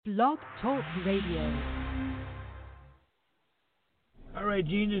Blog Talk Radio. All right,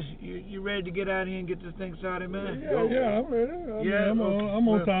 Genius, you ready to get out here and get this thing started, man? Yeah, I'm ready. I'm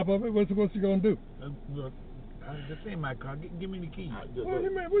on top of it. What's you gonna do? Look, this ain't my car. Give me the keys. What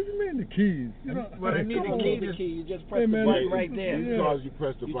you mean the keys? But I need the key. You just press the button right there. Because you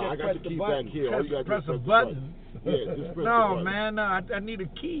press the button. I got the key back here. All you got to press do a is button. Yeah, just press the No, button. man, no, I need a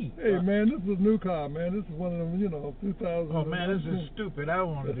key. Hey, man, this is a new car, man. This is one of them, 2000. Oh, man, this is stupid. I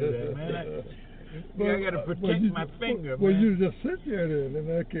don't want to do that, man. I got to protect my finger, well, man. you just sit there then, in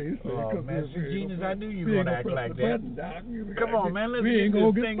that case. Oh, man, Genius, I knew you were going to act like that. Come on, man, let's we ain't get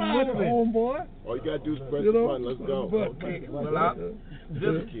gonna this get thing started, moving. homeboy. All you got to do is press the button. Let's go. Okay, well,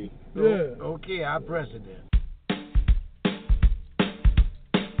 this key. Yeah. Okay, I'll press it then.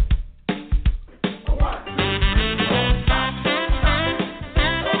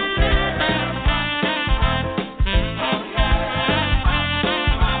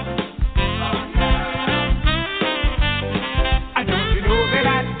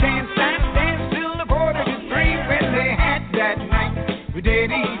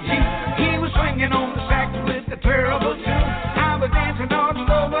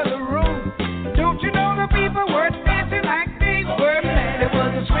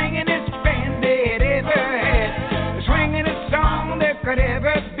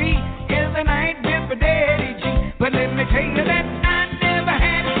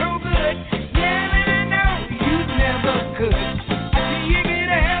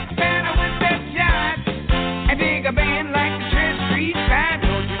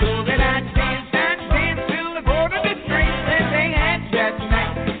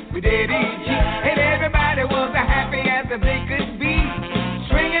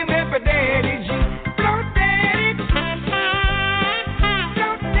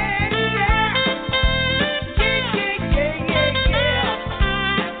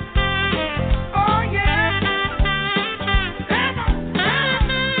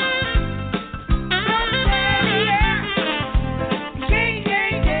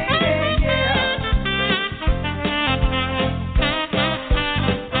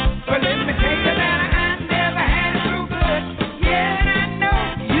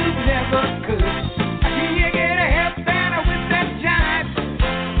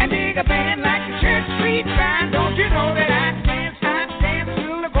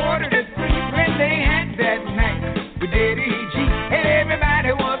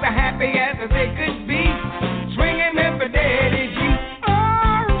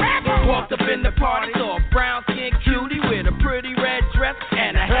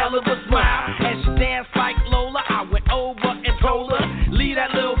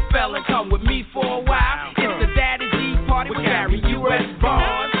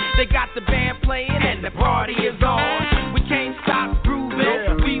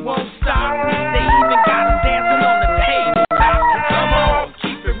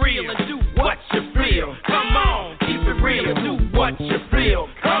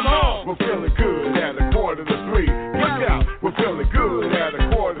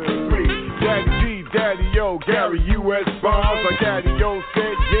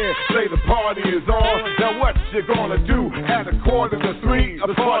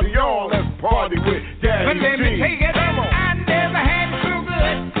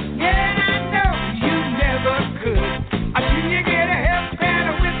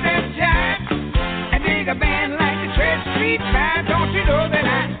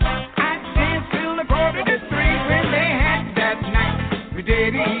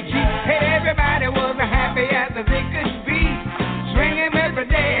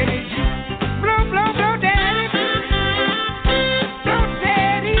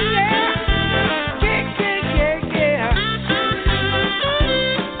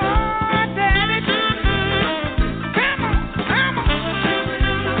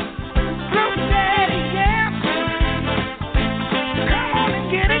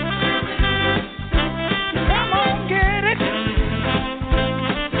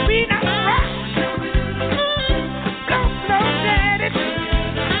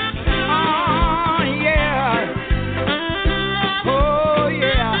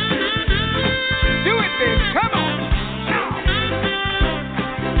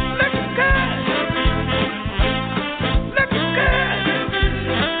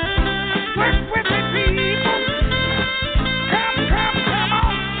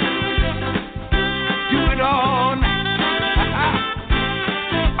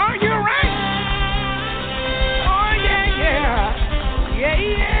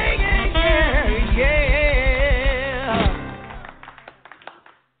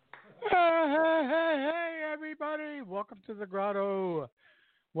 Welcome to the Grotto.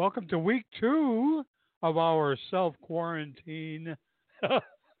 Welcome to week 2 of our self-quarantine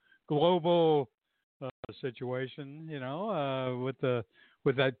global situation. With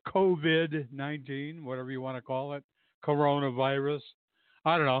that COVID-19, whatever you want to call it, coronavirus.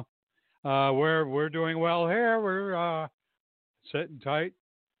 I don't know. We're doing well here. We're sitting tight.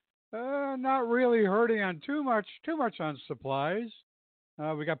 Not really hurting on too much on supplies.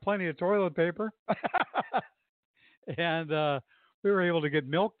 We got plenty of toilet paper, and we were able to get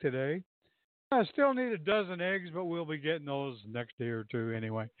milk today. I still need a dozen eggs, but we'll be getting those next day or two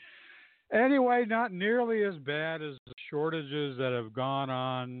anyway. Anyway, not nearly as bad as the shortages that have gone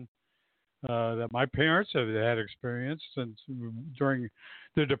on that my parents have had experienced since during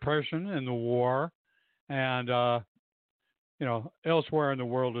the Depression and the war, and elsewhere in the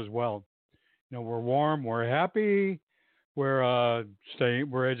world as well. We're warm, we're happy, we're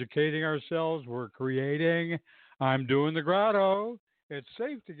educating ourselves, we're creating. I'm doing the Grotto. It's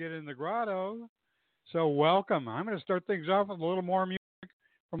safe to get in the Grotto, so welcome. I'm going to start things off with a little more music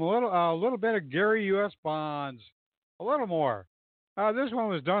from a little bit of Gary U.S. Bonds, a little more. This one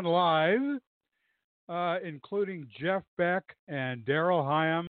was done live, including Jeff Beck and Daryl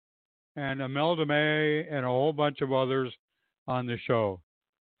Hyam and Imelda May and a whole bunch of others on the show.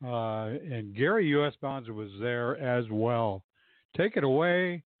 And Gary U.S. Bonds was there as well. Take it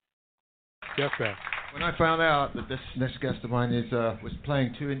away, Jeff Beck. When I found out that this next guest of mine was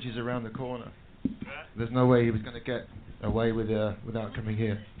playing 2 inches around the corner, there's no way he was going to get away without coming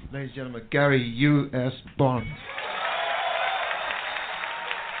here. Ladies and gentlemen, Gary U.S. Bonds.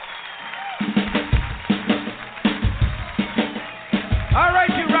 All right,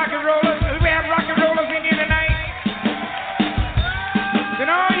 you rock and rollers. We have rock and rollers in here tonight. Then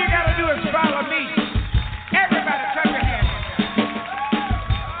all you got to do is follow me. Everybody, clap your hands.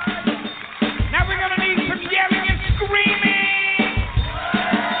 Now we're going to need some yelling and screaming.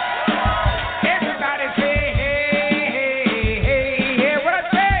 Everybody say, hey, hey, hey, hey. What I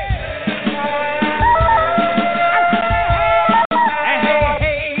say? Hey, hey,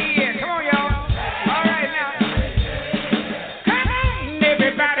 hey. Come on, y'all. All right, now. Come on,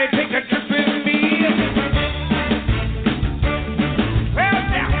 everybody, take a trip with me. Well,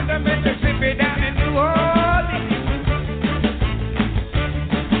 down the Mississippi, down in New Orleans.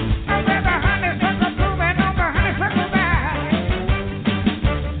 Up at the honeysuckle blooming on the honeysuckle vine.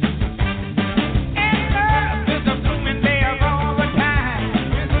 And love is a blooming there all the time.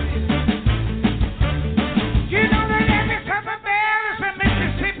 You know that every summer there is a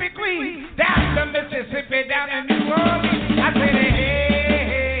Mississippi queen. Down the Mississippi, down in New Orleans. I said, hey, hey,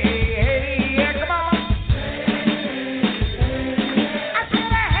 hey, yeah, come on. I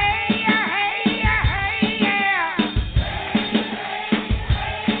said, hey, yeah, hey, yeah, hey, yeah.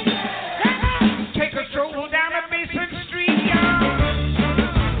 Come on, take a stroll down the Mason Street, y'all.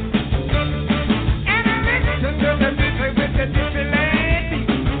 And I listen to the music with the Dixieland.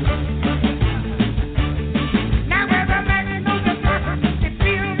 Now where the magnolia blossoms, it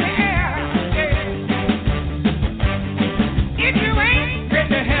fills the air. Yeah. If you ain't been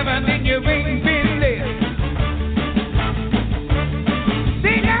to heaven, then you ain't been there.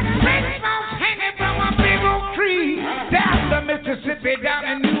 See that great moss hanging from a big oak tree down the Mississippi, down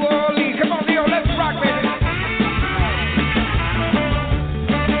in New Orleans. Come on, Leo, let's rock, baby.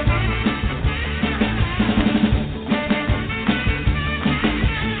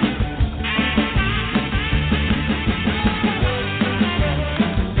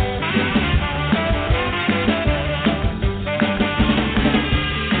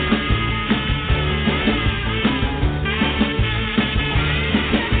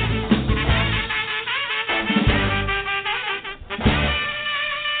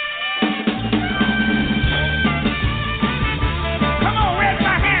 Come on, where's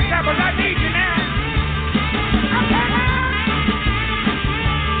my hand clappers? I need you now. I'm coming.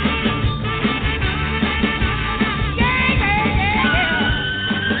 Yeah, yeah, yeah.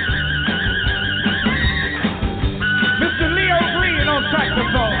 Mr. Leo Green on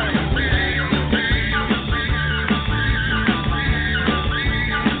saxophone.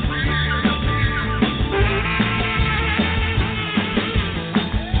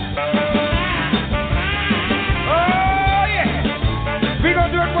 Oh, yeah. We're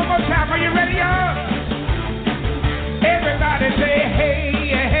going to do it one more time. Are you ready, y'all? Everybody say, hey,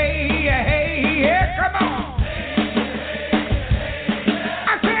 hey, hey, yeah, come on. I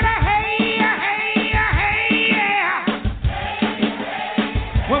said, hey, hey, hey, yeah.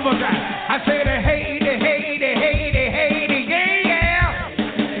 One more time. I said, hey, hey, hey, hey, yeah.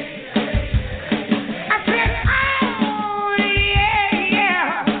 I said, oh, yeah,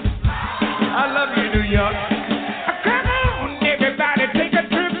 yeah. I love you, New York. Come on, everybody, take a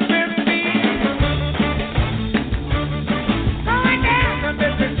trip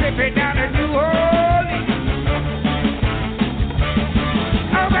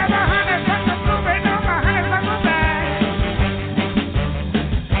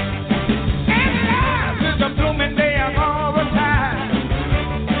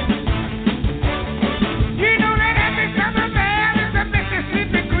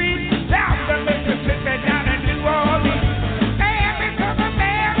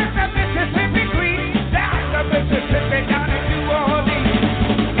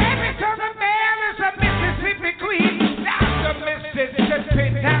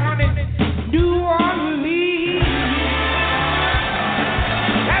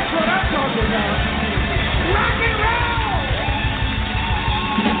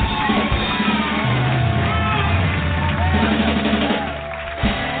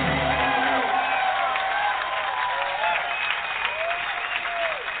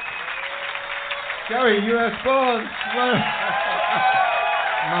Gary, U.S. Bonds.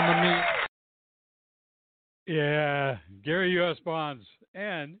 Mamma mia. Yeah, Gary U.S. Bonds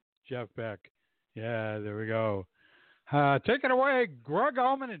and Jeff Beck. Yeah, there we go. Take it away, Greg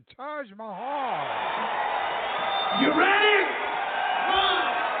Allman and Taj Mahal. You ready?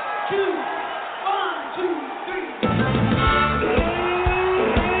 1, 2, 1, 2, 3.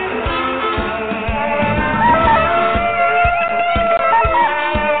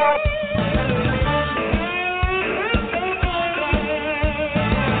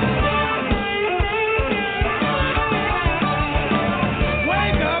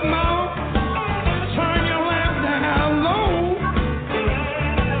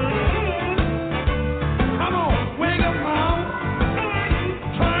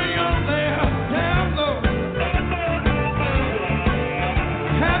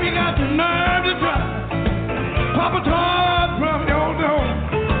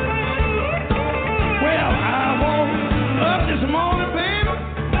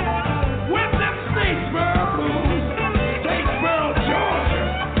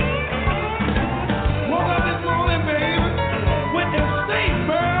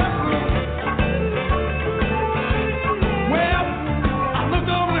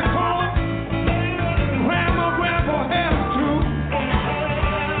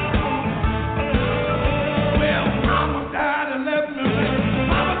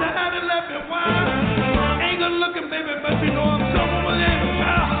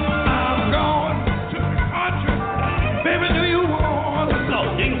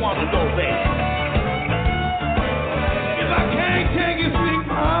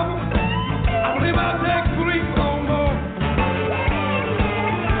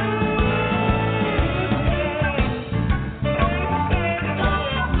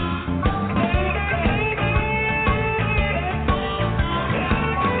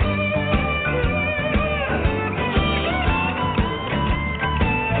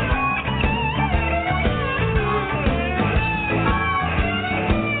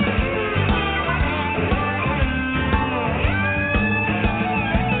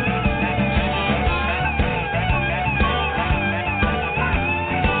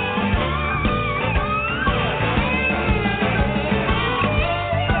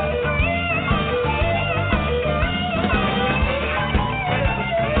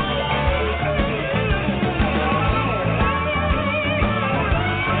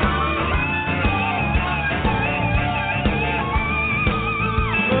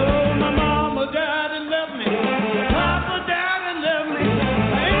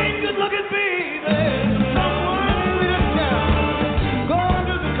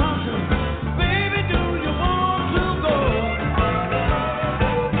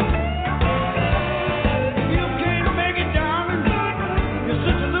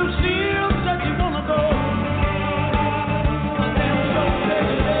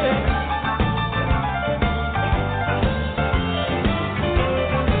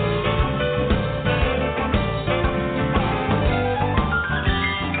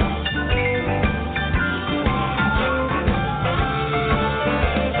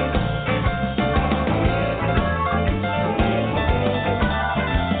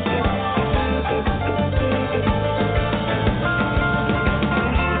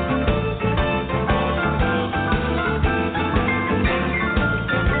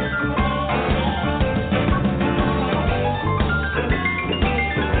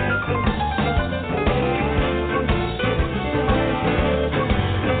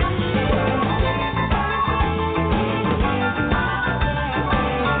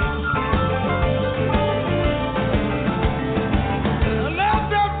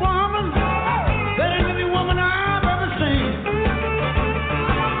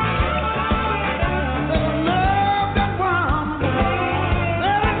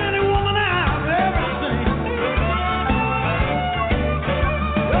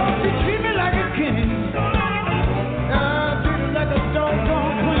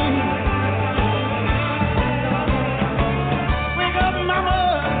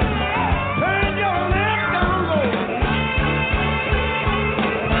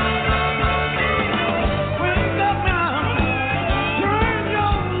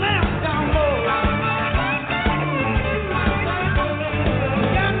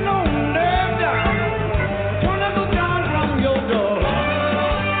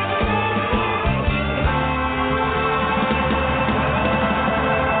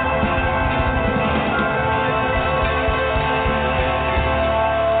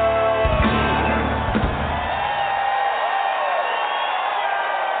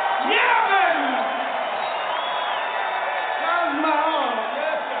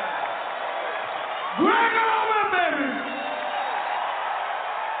 Bring it over, baby.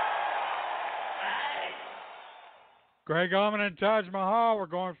 Greg Allman and Taj Mahal. We're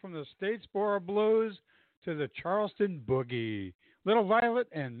going from the Statesboro Blues to the Charleston Boogie. Little Violet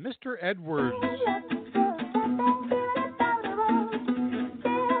and Mr. Edwards.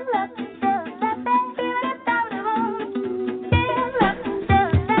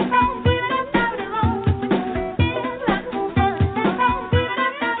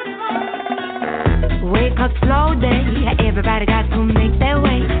 Wake up slow day, everybody got to make their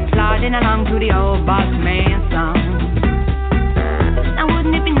way, plodding along to the old boss man song. Now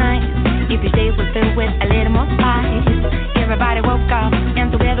wouldn't it be nice if your day was filled with a little more spice? Everybody woke up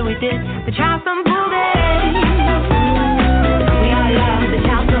and together we did the Charleston Boogie. We all love the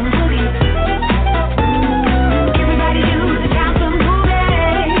Charleston Boogie. Everybody do the Charleston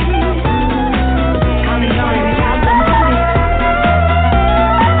Boogie. Come and join the Charleston Boogie.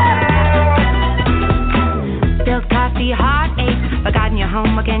 Spilled coffee, heartache, forgotten your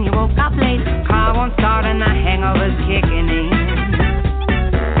homework and you woke up late. Car won't start and the hangover's kicking in.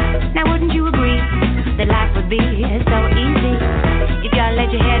 Now wouldn't you agree that life would be so easy if you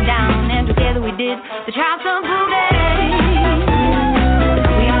let your head down and together we did the Charleston Boogie.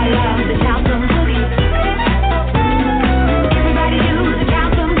 We all love the Charleston Boogie. Everybody do the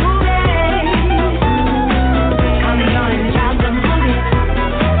Charleston Boogie. Come and join the Charleston Boogie.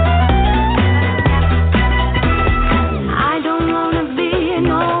 I don't wanna be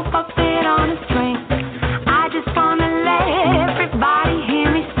no puppet on a string. I just wanna let everybody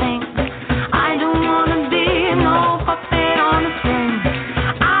hear me sing. I don't wanna be no puppet on a string.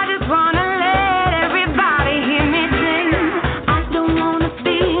 I just wanna let everybody hear me sing. I don't wanna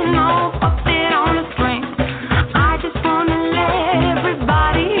be no puppet on a string. I just wanna let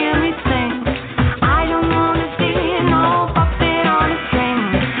everybody hear me sing. I don't wanna be no puppet on a string.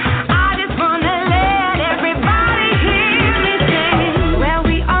 I just wanna let everybody hear me sing. Well,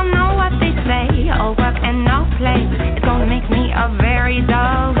 we all know what they say, all work and no play. It's gonna make me a very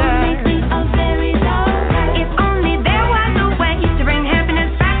dull girl. If only there was a way to bring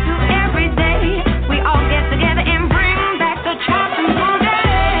happiness back to every day. We all get together and bring back the Charleston Boogie.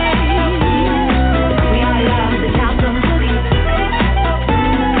 We all love the Charleston Boogie.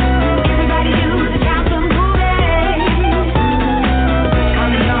 Everybody do the Charleston Boogie.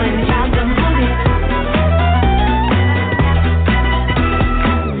 Come and join the Charleston Boogie.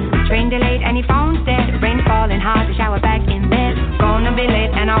 Train delayed and your phone's dead. Rain falling hard, the shower back in bed. Gonna be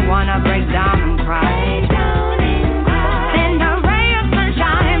late and I wanna break down and cry. Send a ray of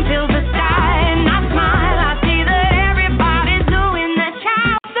sunshine, fill the sky, and I smile. I see that everybody's doing the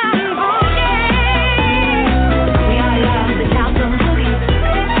Charleston Boogie. We all love the Charleston Boogie.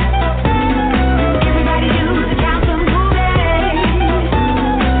 Everybody do the Charleston Boogie.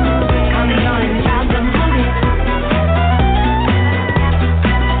 Come and join the Charleston Boogie.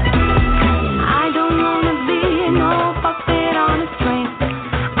 I don't wanna be no puppet on a string.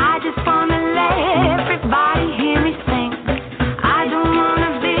 I just wanna let everybody hear me sing. I don't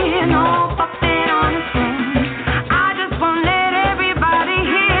wanna be no puppet on a string. I just wanna let everybody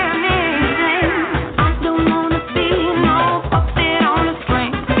hear me sing. I don't wanna be no puppet on a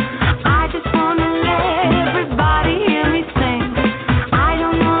string. I just wanna let everybody hear me sing. I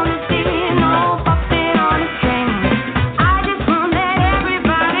don't wanna be no puppet on a string. I just wanna let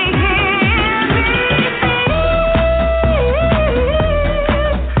everybody hear me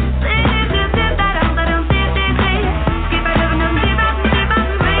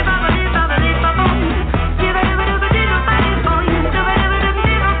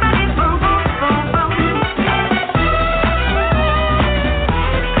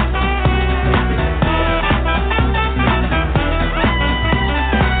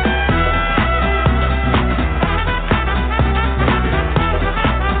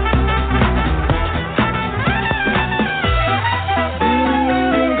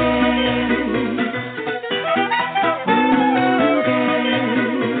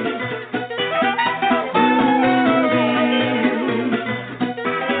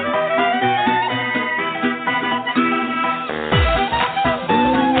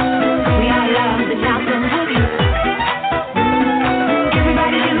We all love the Charleston Boogie.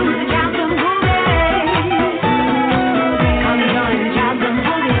 Everybody do the Charleston Boogie. Come and join the Charleston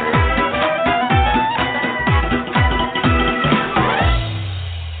Boogie.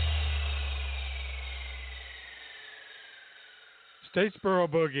 Statesboro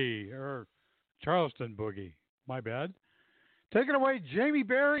Boogie, or Charleston Boogie. My bad. Take it away, Jamie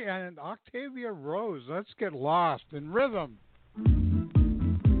Berry and Octavia Rose. Let's get lost in rhythm.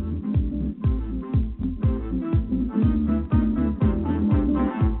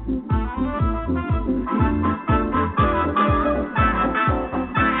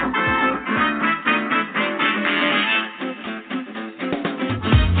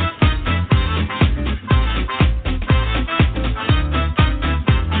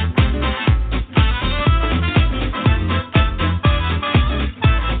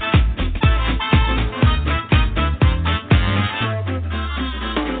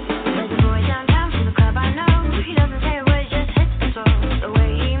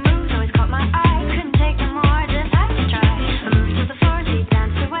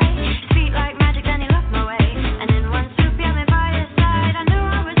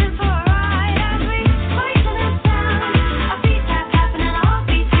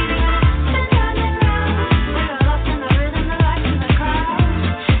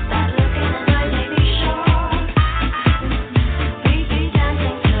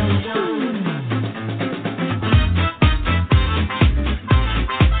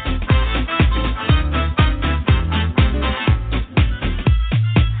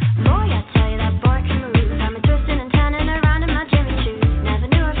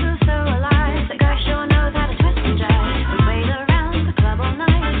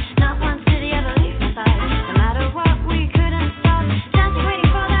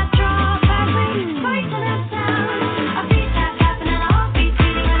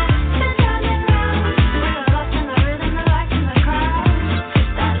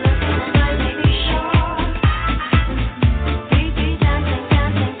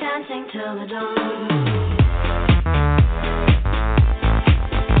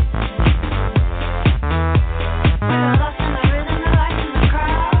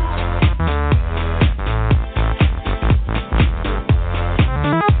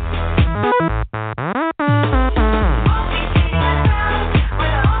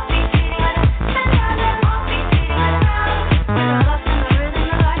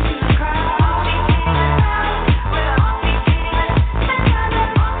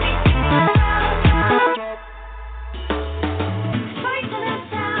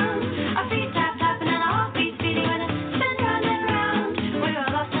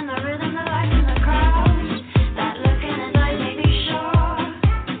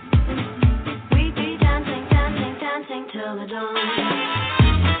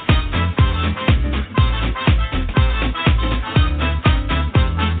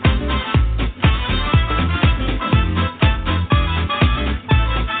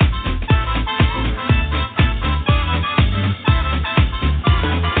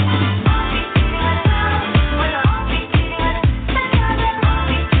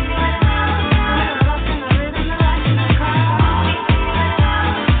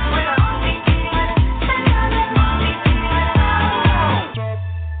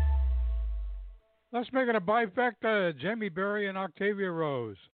 making a bifecta, Jamie Berry and Octavia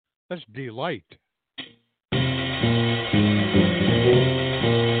Rose. That's Delight.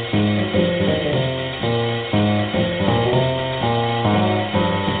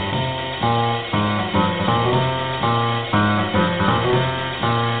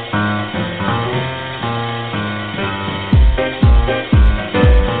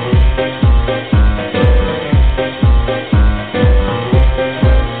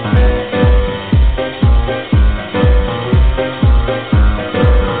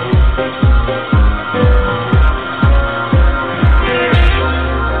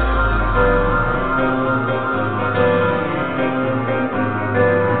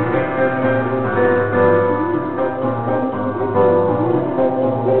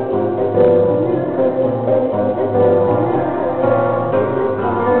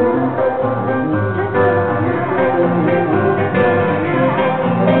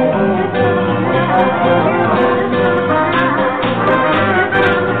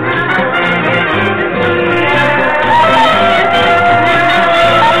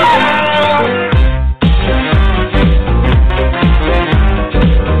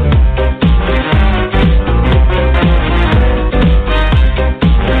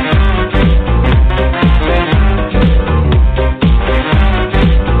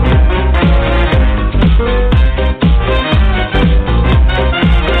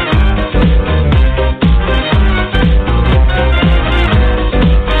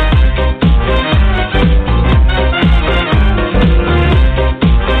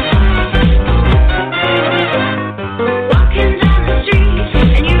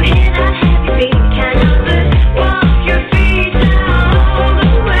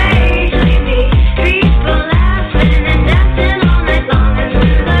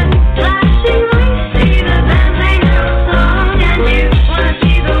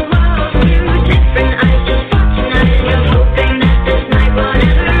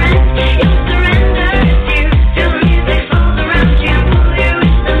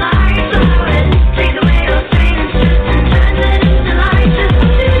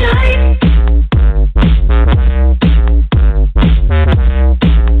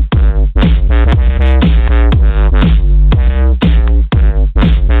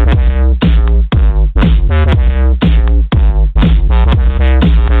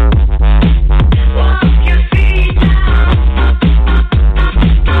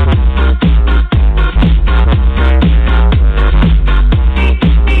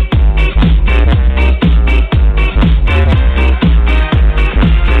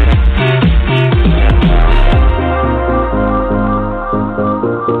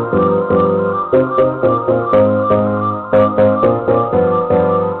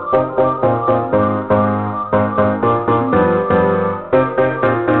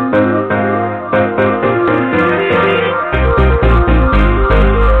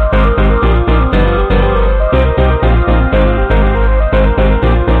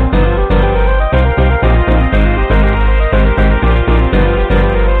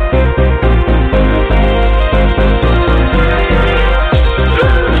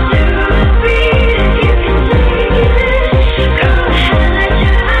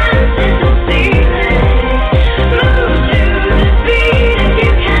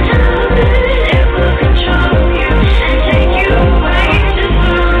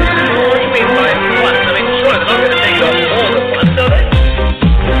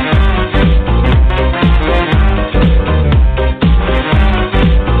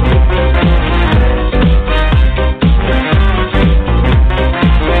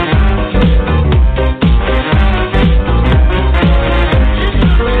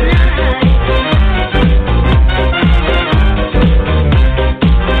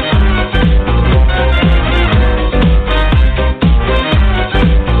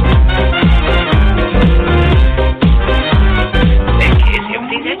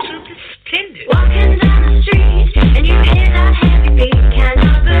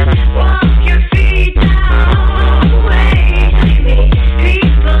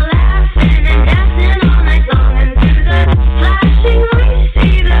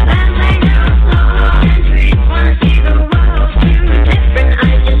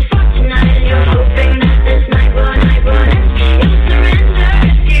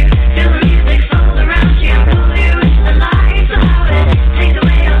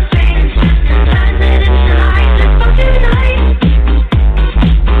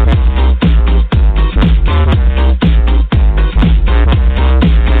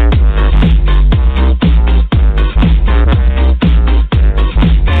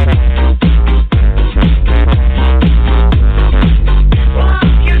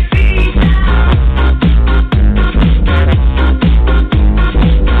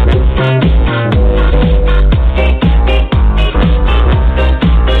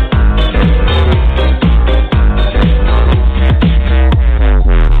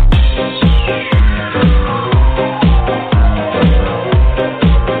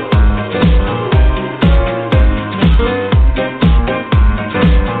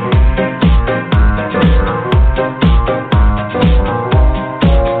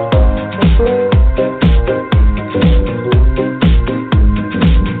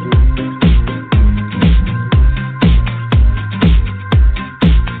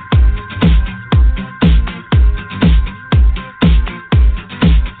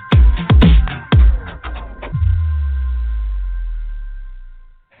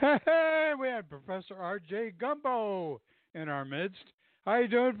 Hey, we had Professor R.J. Gumbo in our midst. How you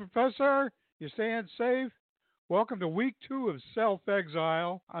doing, Professor? You staying safe? Welcome to week 2 of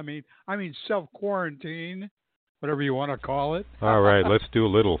self-exile. I mean self-quarantine, whatever you want to call it. All right, let's do a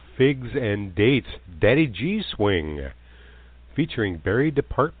little Figs and Dates, Daddy G Swing, featuring Barry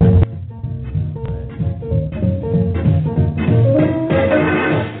Department.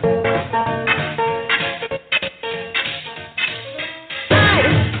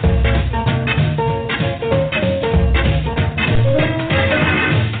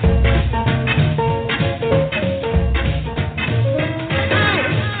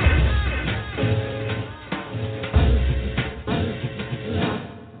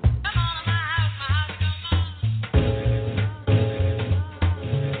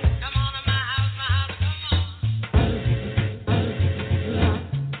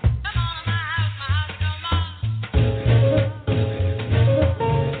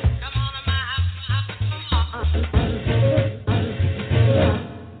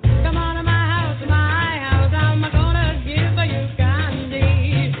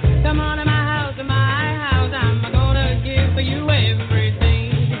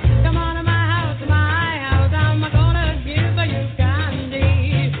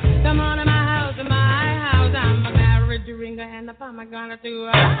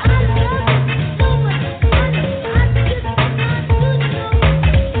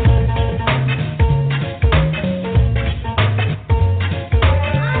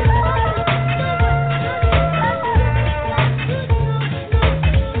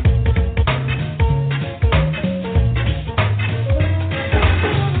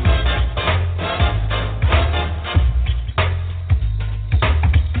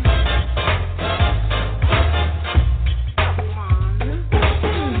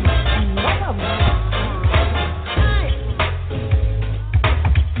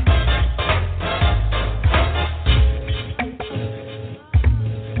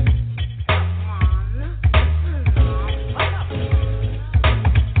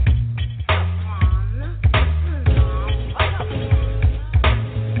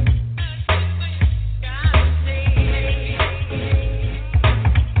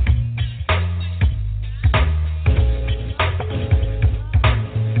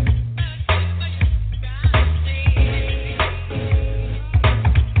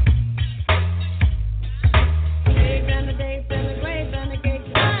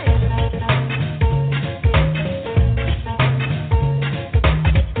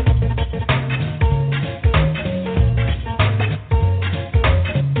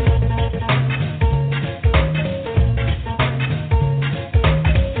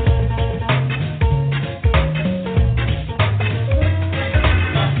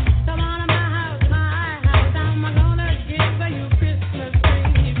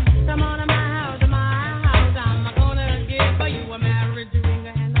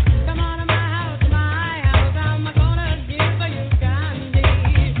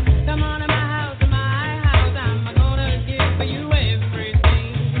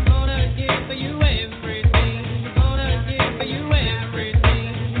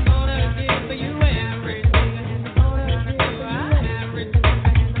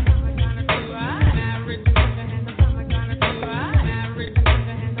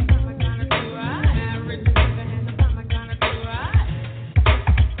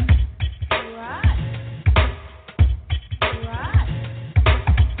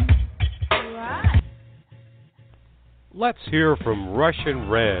 Let's hear from Russian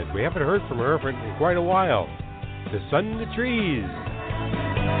Red. We haven't heard from her in quite a while. The Sun in the Trees.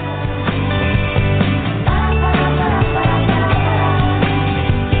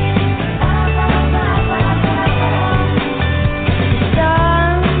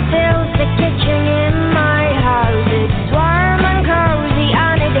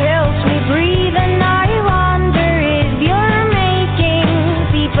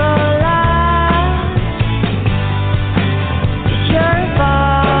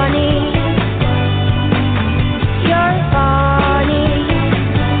 Funny.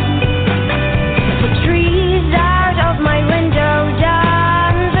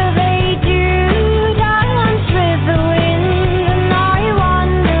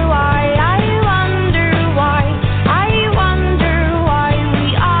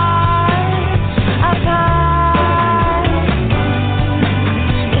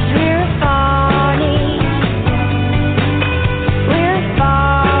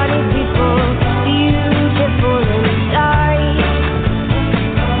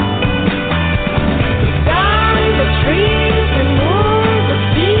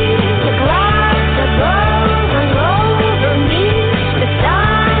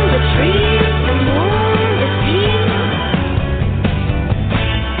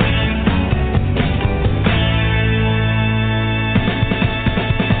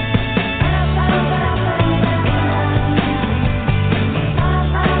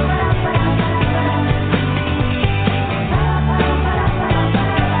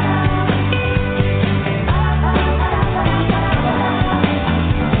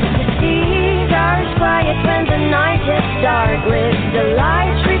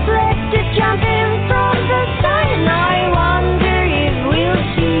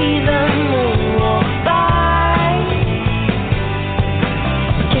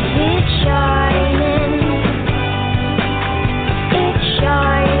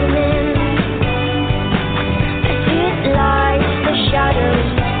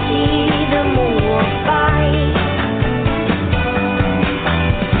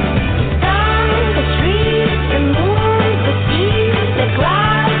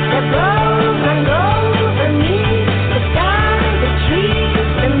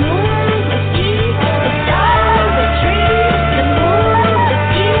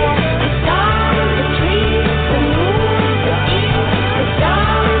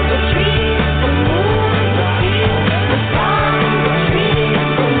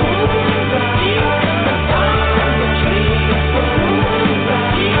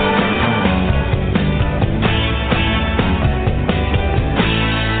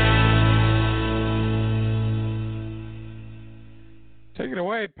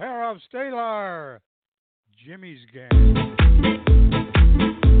 of Stalar, Jimmy's Gang.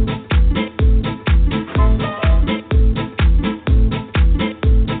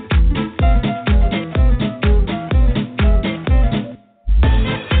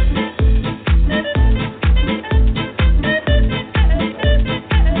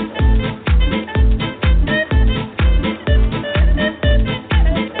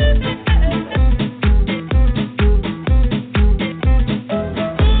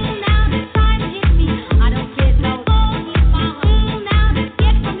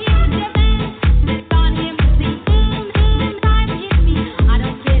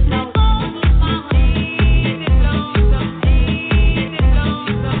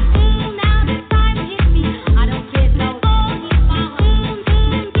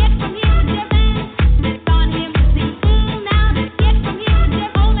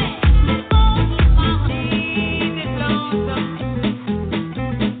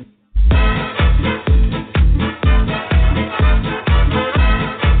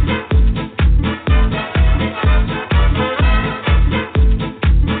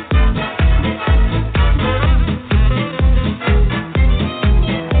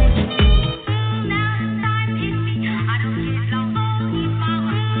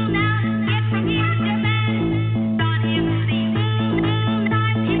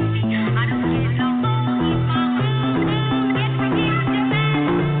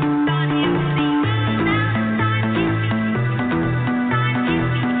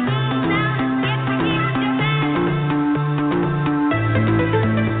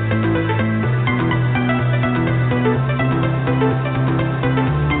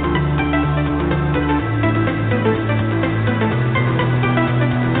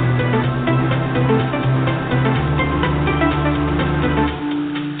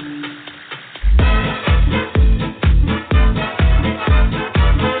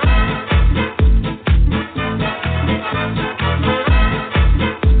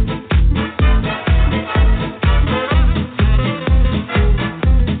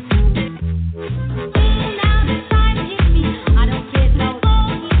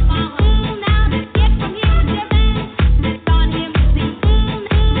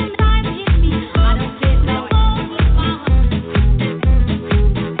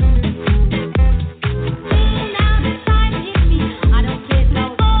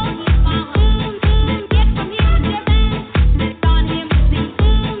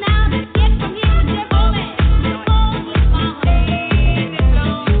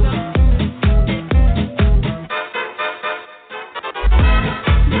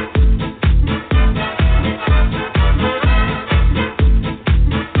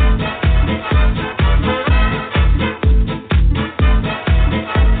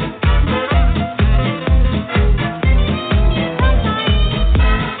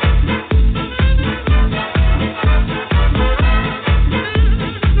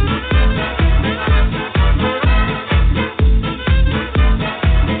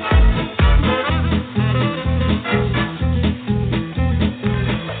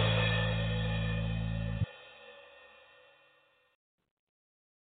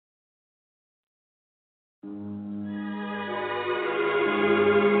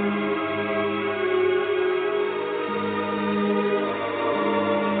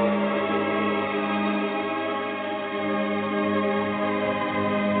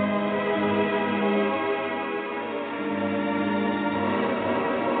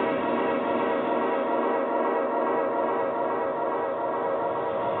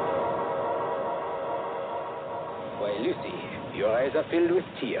 Why, Lucy, your eyes are filled with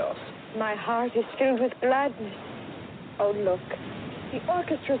tears. My heart is filled with gladness. Oh, look. The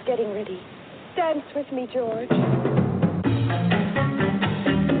orchestra's getting ready. Dance with me, George.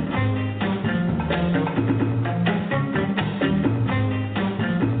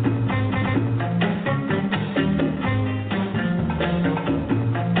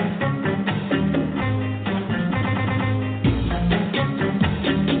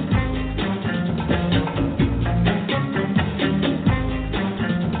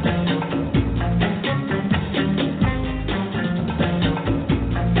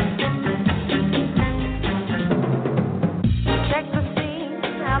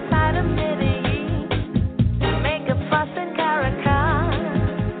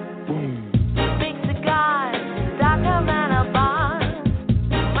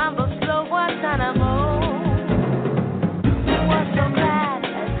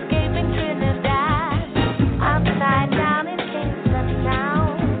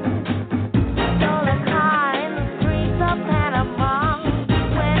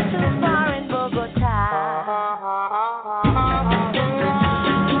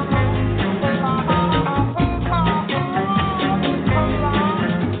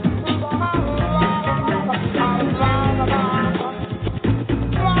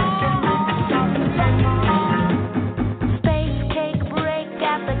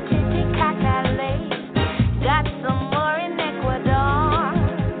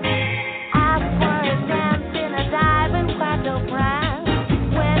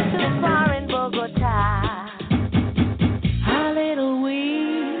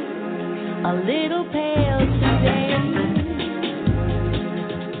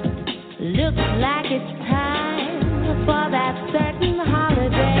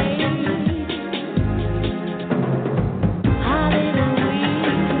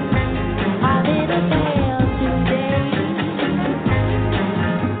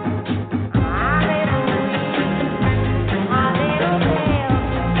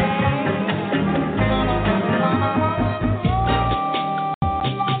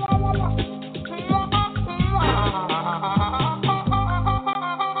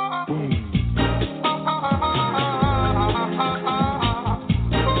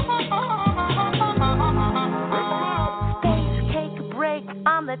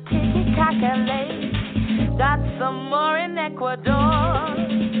 some more in Ecuador.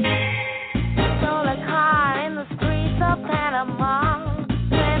 Stole a car in the streets of Panama.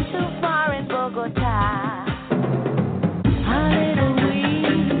 Went too far in Bogota. A little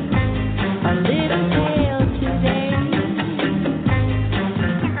weak, a little pale today.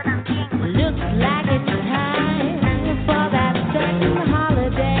 Looks like it's time for that certain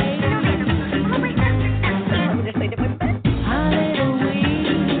holiday. A little weak, a little pale today. Looks like it's time. A little weak,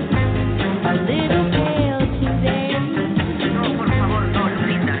 a little pale today.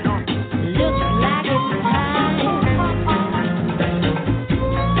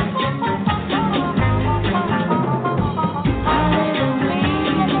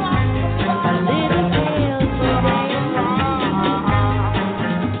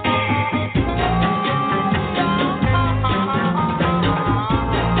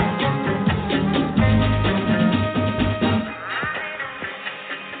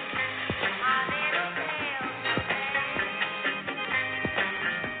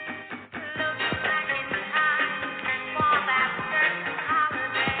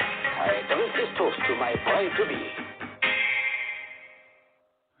 I drink this toast to my bride-to-be.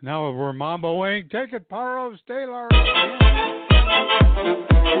 Now we're Mambo Wing. Take it, Paro, Taylor.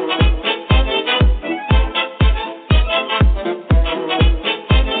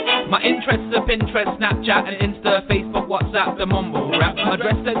 My interests are Pinterest, Snapchat, and Insta, Facebook, WhatsApp, the mumble rap. My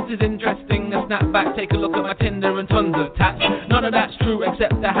dress sense is interesting, the snapback. Take a look at my Tinder and tons of tats. None of that's true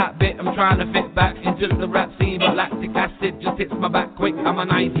except the hat bit. I'm trying to fit back into the rap scene, but lactic acid just hits my back quick. I'm a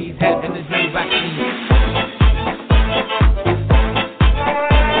 90s head and there's no vaccine.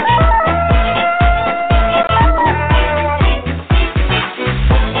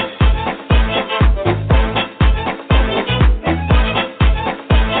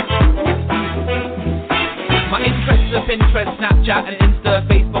 Pinterest, Snapchat, and Insta,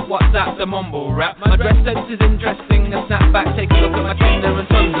 Facebook, WhatsApp, the mumble rap. My dress sense is interesting, the snapback. Take a look at my Tinder and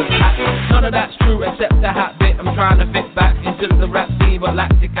tons of tats. None of that's true except the hat bit. I'm trying to fit back into the rap scene, but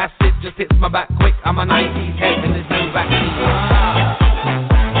lactic acid just hits my back quick. I'm a 90s head and there's no vaccine.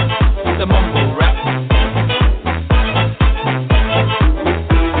 The mumble rap.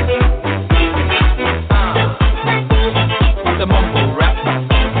 The mumble rap.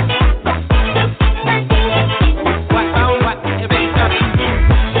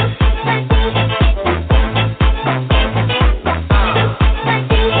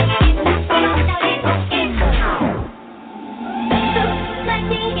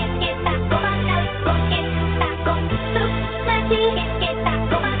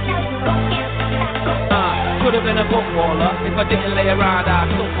 Could have been a bookwaller. If I didn't lay around, I'd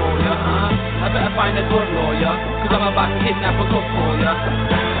cook for ya. I better find a good lawyer, cause I'm about to kidnap a cook for ya.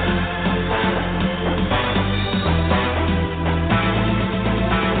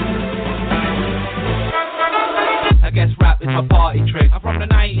 I guess rap is my party trick. I'm from the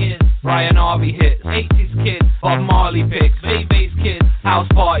 90s, Brian Harvey hits, 80s kids, Bob Marley picks, bass kids, house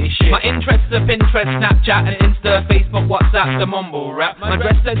party shit. My interests are Pinterest, Snapchat, and Insta, Facebook, WhatsApp, the mumble rap. My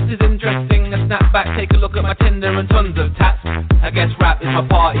dress sense is interesting, the snapback. Take a look at my Tinder and tons of tats. I guess rap is my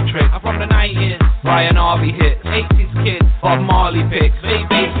party trick. I'm from the 90s, Brian Harvey hits, 80s kids, Bob Marley picks,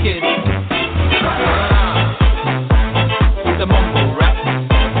 bass kids. The mumble rap.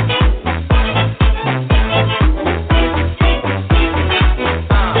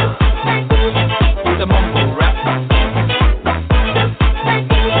 The mumble rap.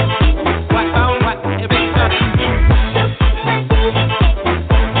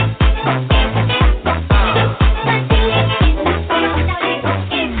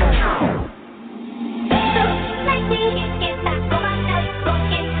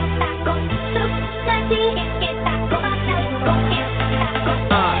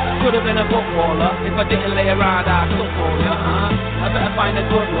 Could have been a bookwaller. If I didn't lay around, I'd cook for ya. I better find a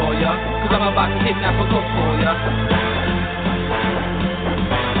good lawyer, cause I'm about to kidnap a cook for ya.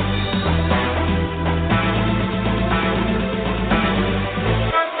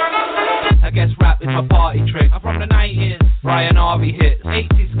 I guess rap is my party trick. I'm from the 90s, Brian Harvey hits,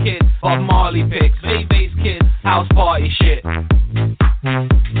 80s kids, Bob Marley picks, bass kids, house party shit.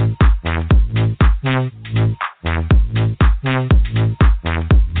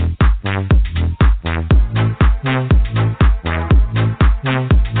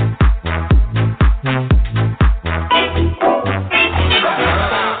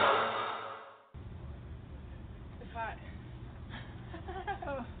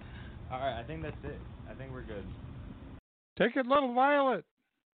 Alright, I think that's it. I think we're good. Take it, Little Violet.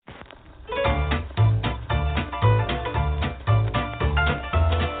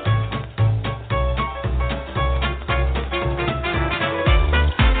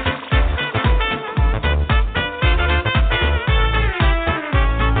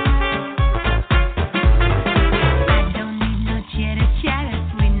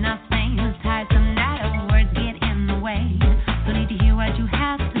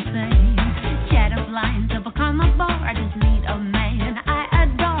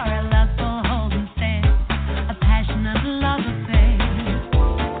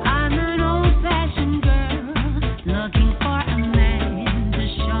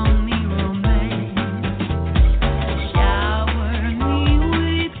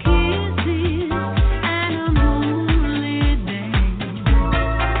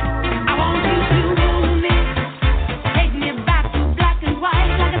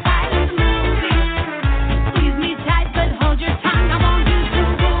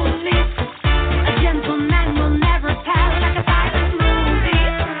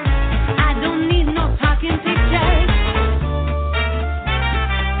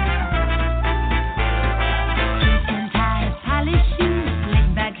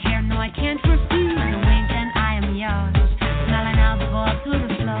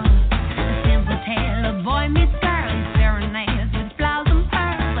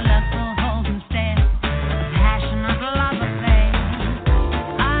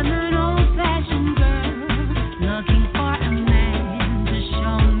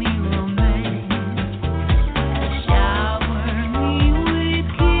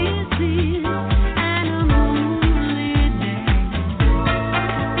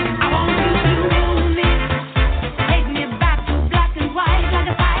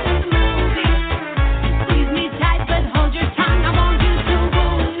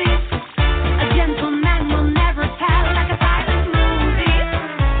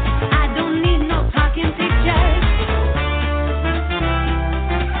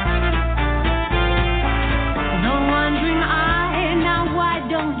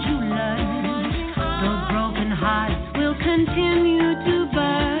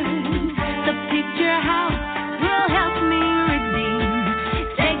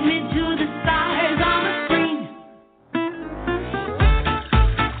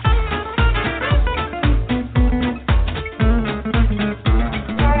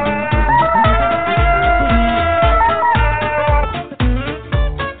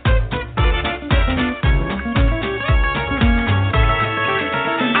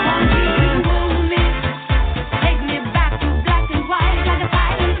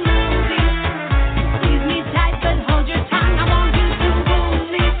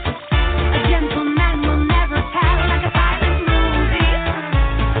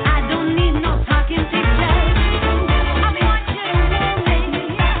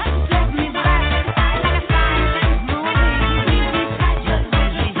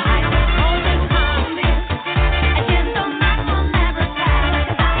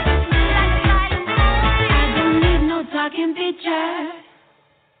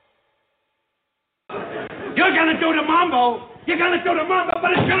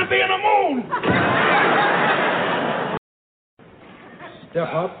 Dad's gonna be in the moon. Step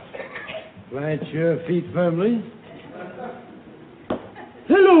up. Plant your feet firmly.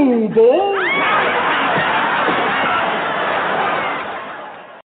 Hello, boy.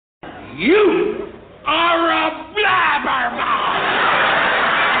 You are a blabbermouth.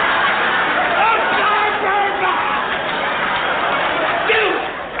 A blabbermouth. You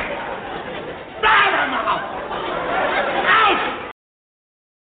blabbermouth. Out.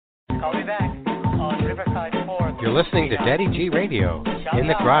 Call me back on Riverside 4. You're listening to Daddy G Radio in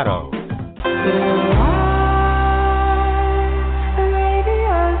the Grotto.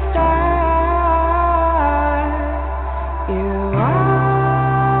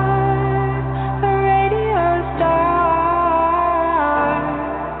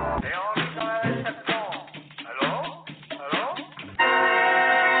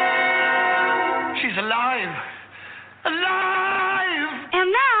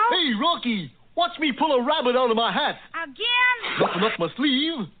 Watch me pull a rabbit out of my hat. Again? Nothing up my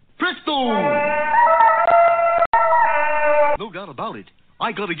sleeve. Presto! No doubt about it.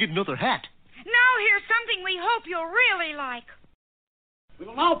 I gotta get another hat. Now here's something we hope you'll really like. We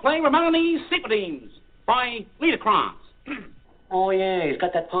will now play Romani's Sympathies by Liederkranz. Oh, yeah, he's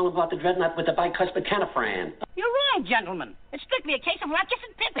got that poem about the dreadnought with the bicuspid canifran. You're wrong, gentlemen. It's strictly a case of Ratchis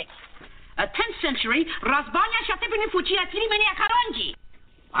and Pippets. A 10th century Razbanya Shatipini Fuchia Tirimenia Karonji.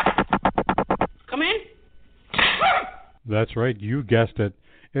 Come in. That's right, you guessed it.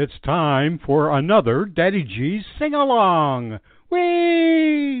 It's time for another Daddy G's sing-along.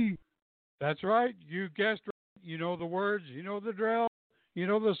 Whee! That's right, you guessed right. You know the words, you know the drill, you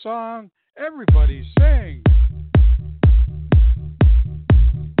know the song. Everybody sing.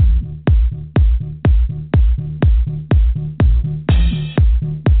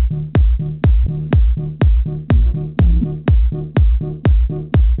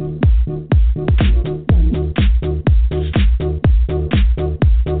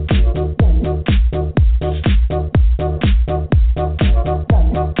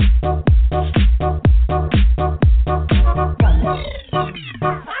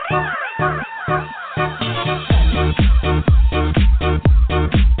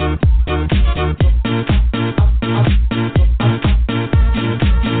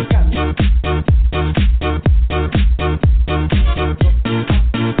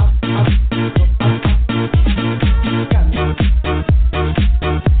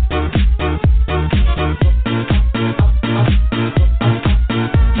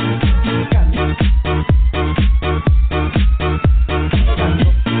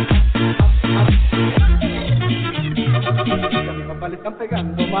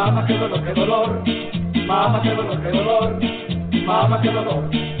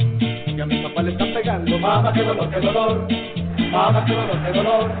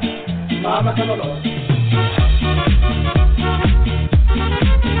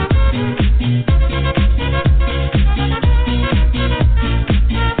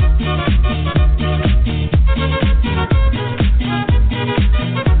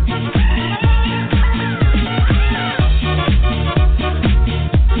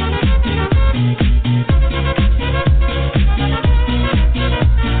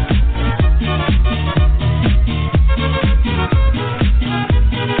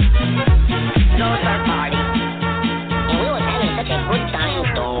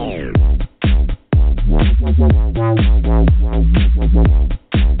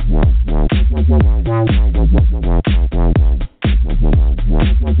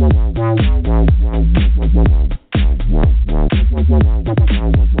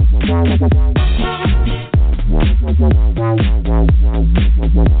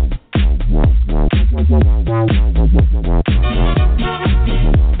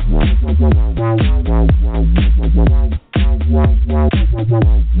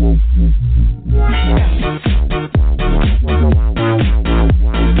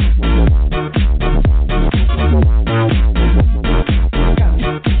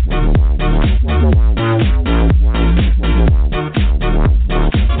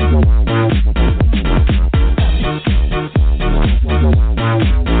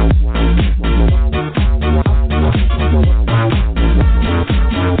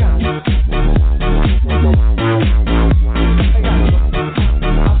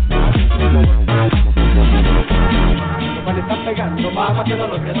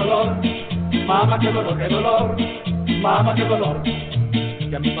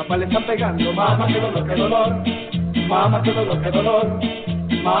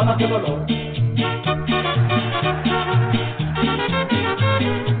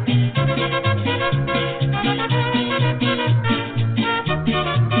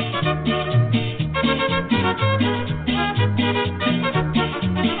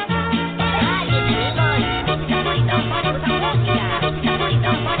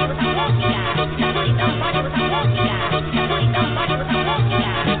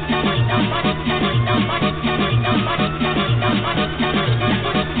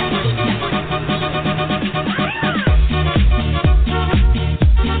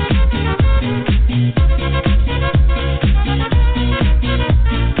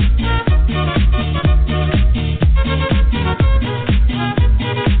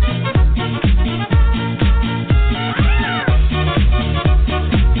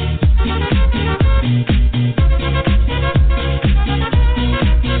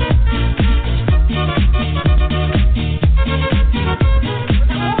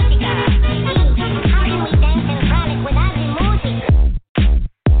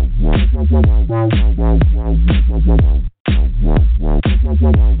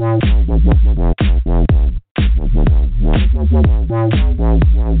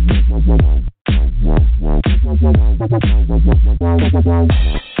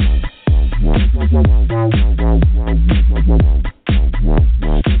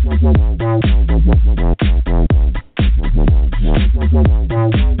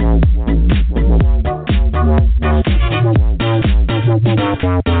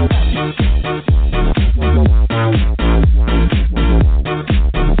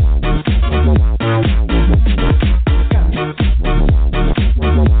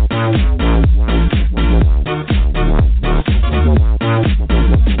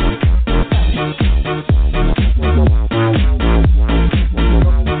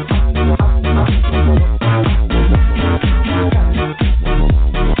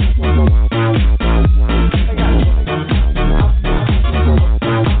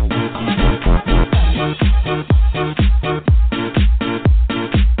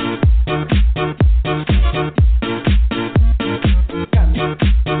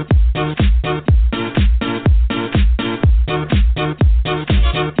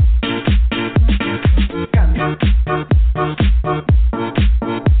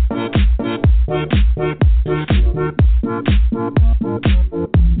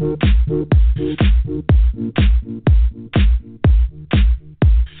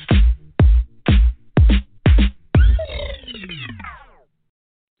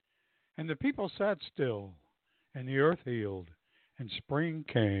 And the people sat still, and the earth healed, and spring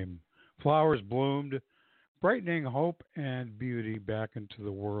came. Flowers bloomed, brightening hope and beauty back into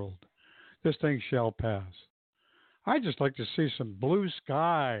the world. This thing shall pass. I'd just like to see some blue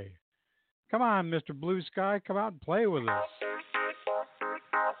sky. Come on, Mr. Blue Sky, come out and play with us.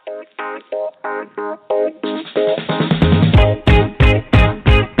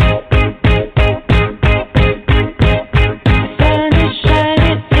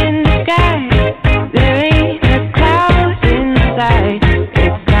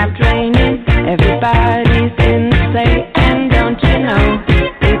 Everybody's in the sleigh, and don't you know,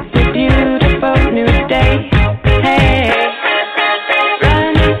 it's a beautiful new day. Hey,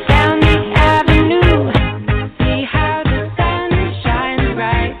 running down the avenue, see how the sun shines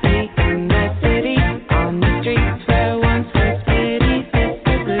brightly in the city, on the streets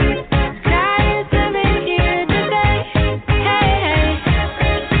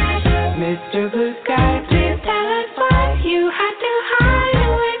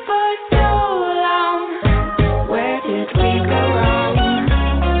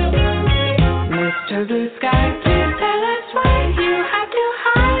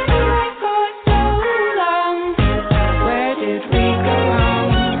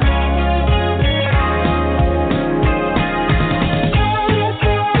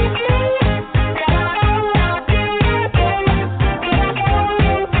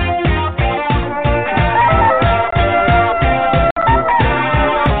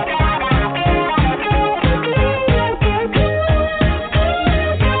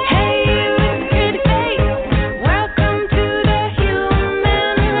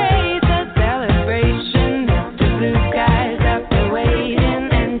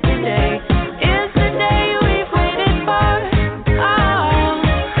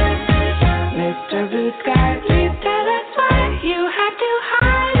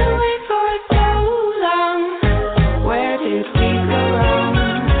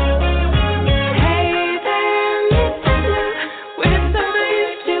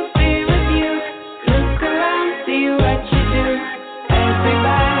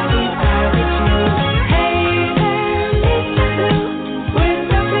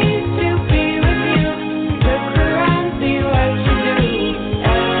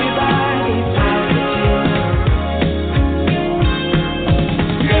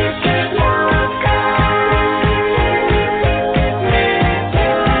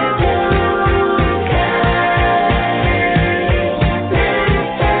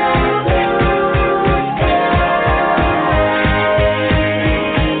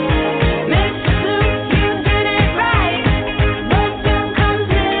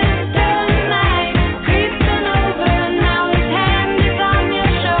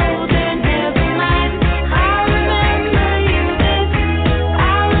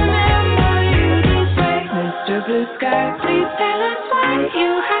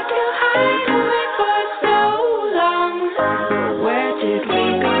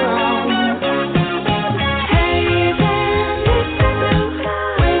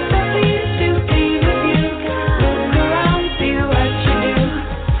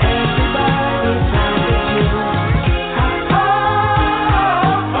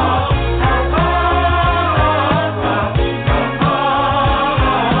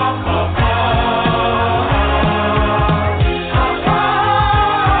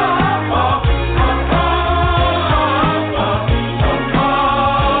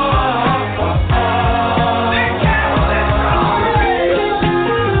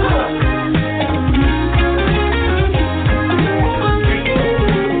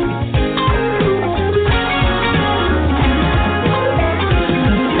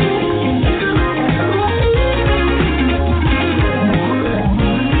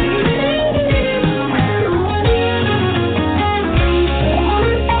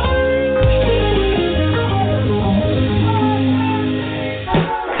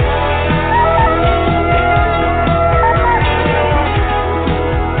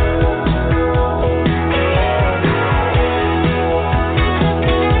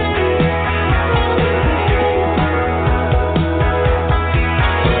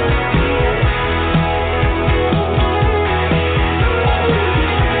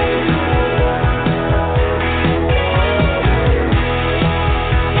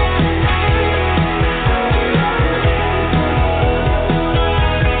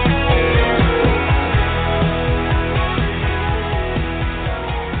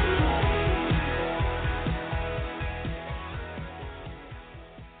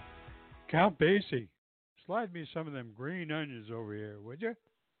Count Basie, slide me some of them green onions over here, would you?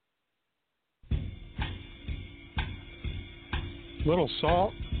 Little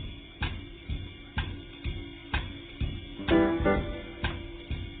salt.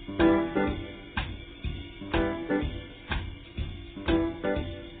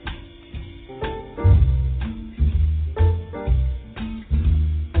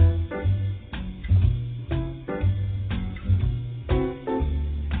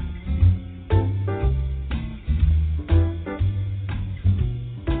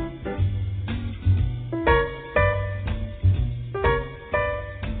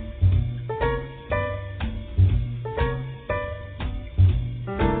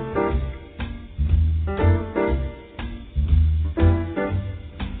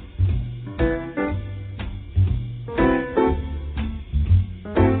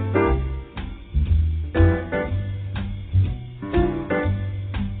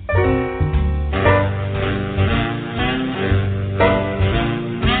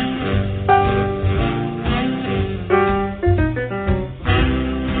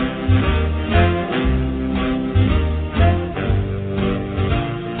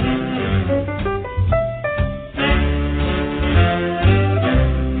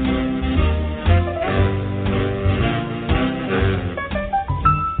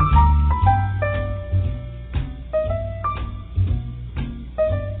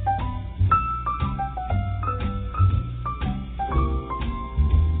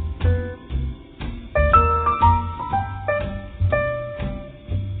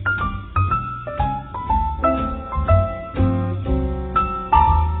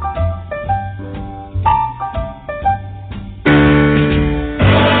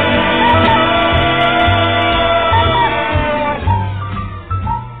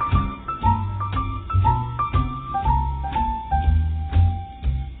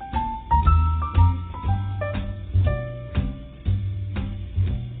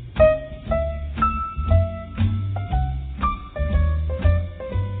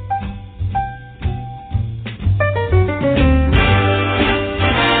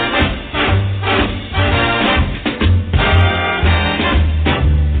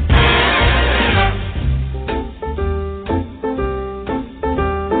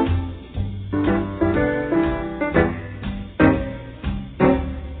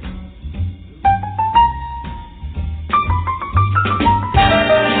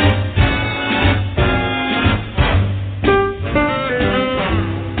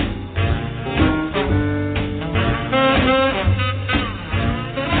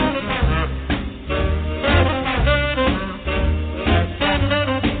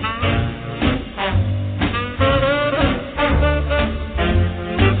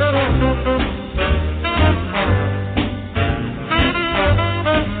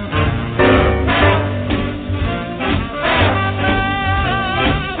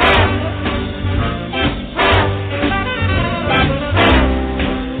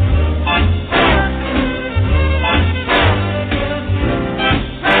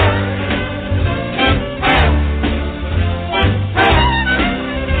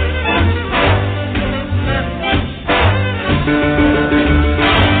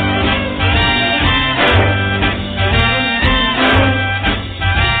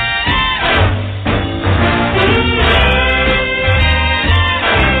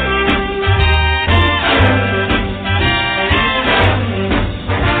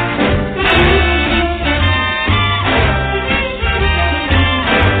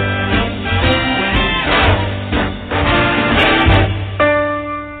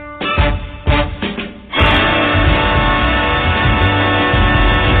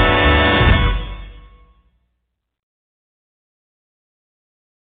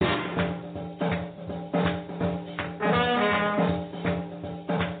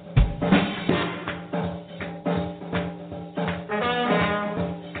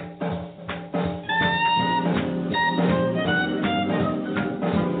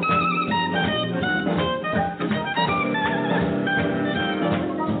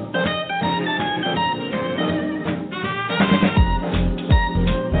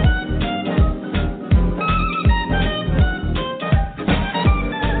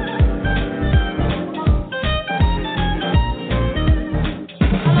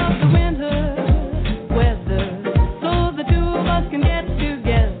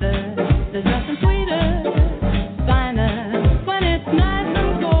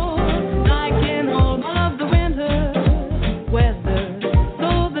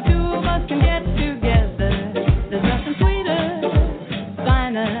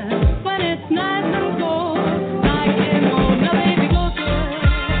 When it's nice and cold, I can hold my baby closer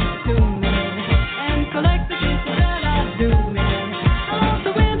to me.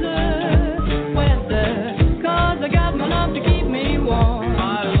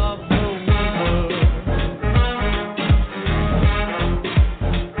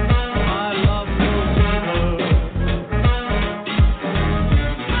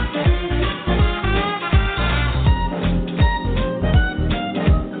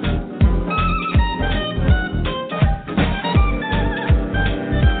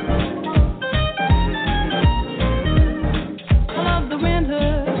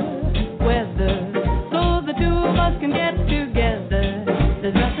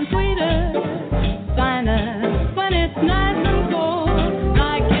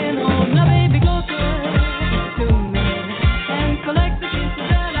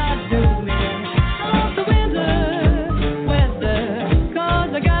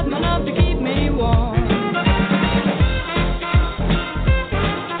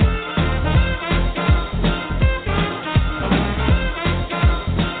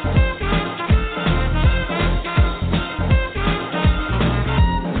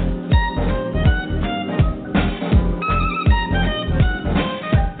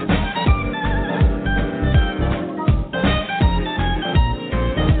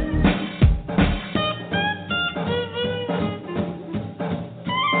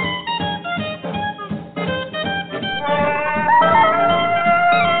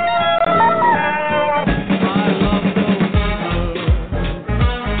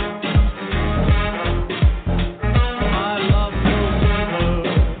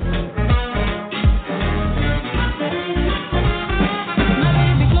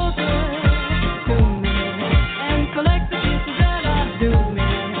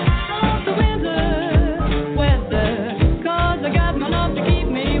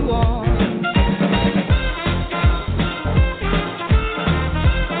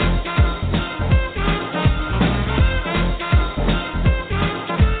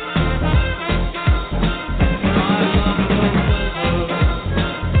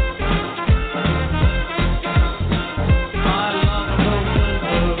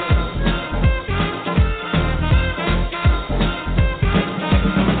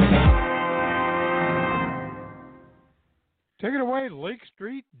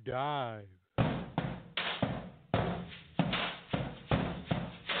 Street Dive.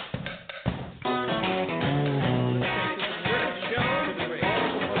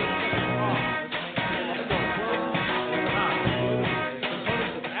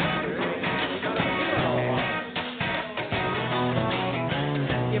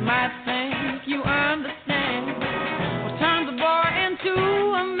 You might think you understand what turns a boy into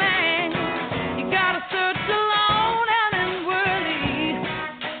a man. You gotta search alone and inwardly,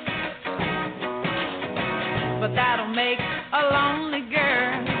 but that'll make a lonely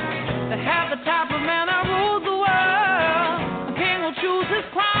girl to have the type of man that rules the world. A king will choose his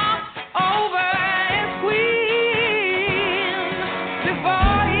crown over his queen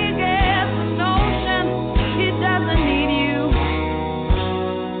before he gets the notion he doesn't need you.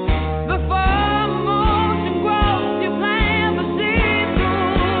 Before motion grows, you plant the seed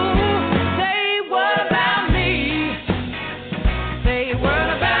through. Say what about me? Say what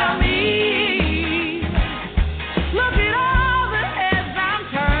about me? Look at all the heads I'm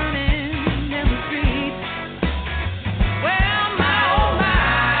turning in the street. Well, my oh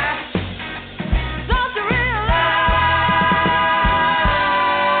my, don't you realize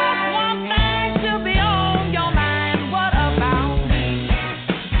one thing should be on your mind? What about me?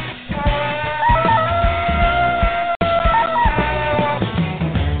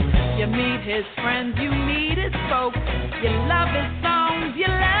 You meet his friends, you meet his folks. You love his songs, you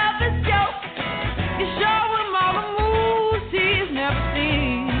love his jokes. You show him all the moves he's never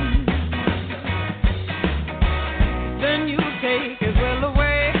seen. Then you take his will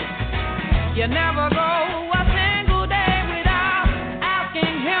away. You never go a single day without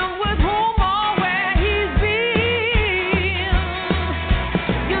asking him with whom or where he's been.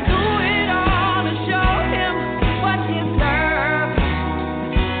 You do it all to show him what you serve.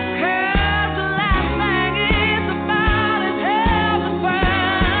 'Cause the last thing is about his heaven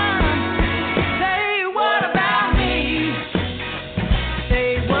burn. Say what about me? Say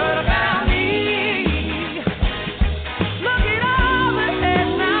what about me? Look at all the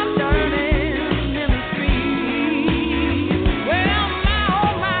heads I'm turning in the street. Well, my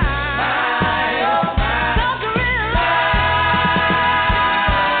oh my, don't you realize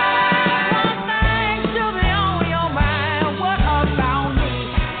one thing should be on your mind? What about me?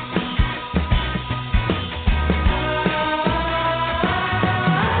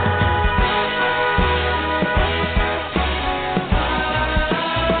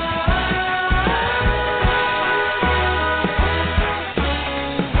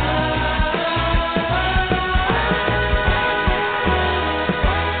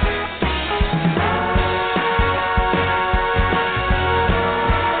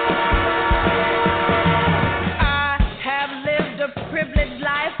 I have lived a privileged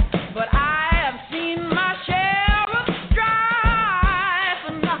life, but I have seen my share of strife,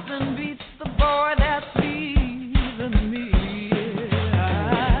 and nothing beats the boy that's pleasing me.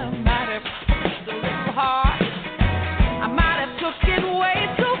 I might have pushed a little hard, I might have took it way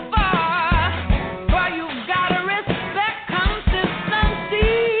too far, but you've gotta respect consistency.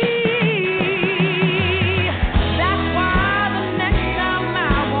 That's why the next time I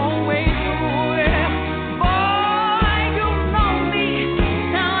won't wait through it. Boy, you know me,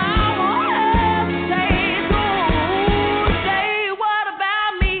 now I won't hesitate to say what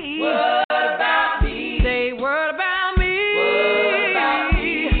about me? What about me? Say what about me? What about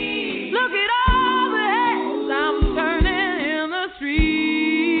me? Look at all the heads I'm turning in the street.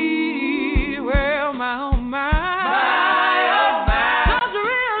 Well, my oh my, don't you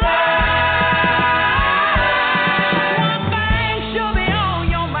realize one thing should be on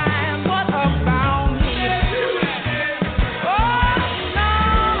your mind? What about me? Oh no,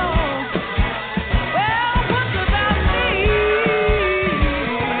 well, what about me?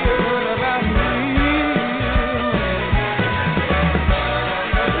 What about me?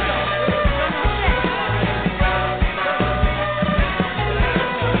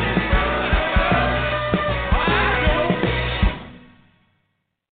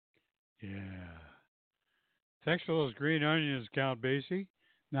 Yeah. Thanks for those green onions, Count Basie.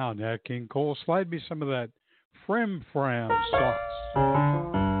 Now, Nat King Cole, slide me some of that Frim Fram sauce.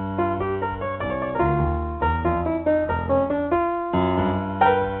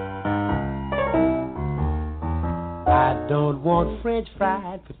 I don't want French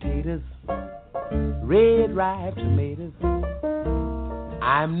fried potatoes, red ripe tomatoes.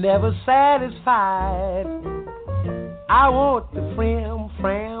 I'm never satisfied. I want the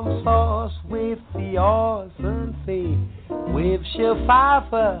fram sauce with the awesome fee, with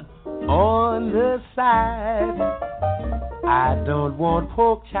Shaffa on the side. I don't want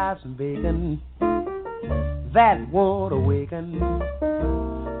pork chops and bacon, that won't awaken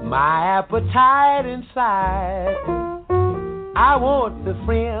my appetite inside. I want the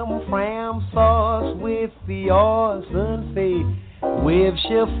fram sauce with the Orson fate, with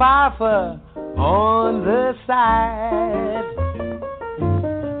Shaffa on the side.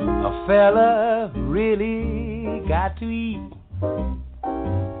 A fella really got to eat,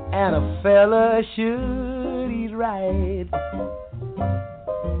 and a fella should eat right.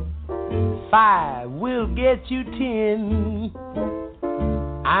 5 will get you 10.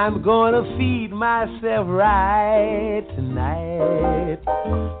 I'm gonna feed myself right tonight.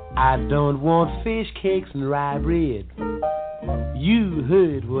 I don't want fish cakes and rye bread. You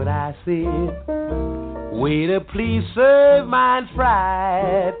heard what I said. Waiter, please serve mine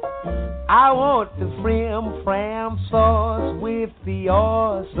fried. I want the fram sauce with the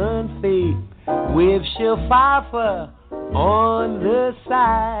Orson fate, with Shaffa on the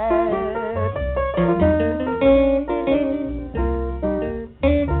side.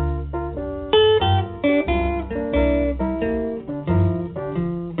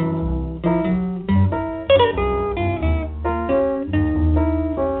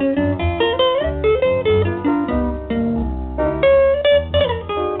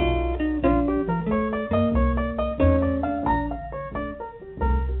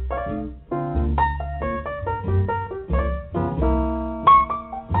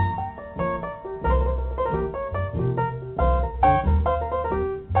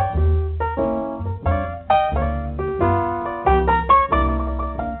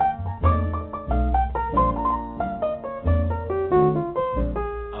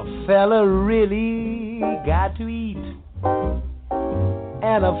 Fella really got to eat,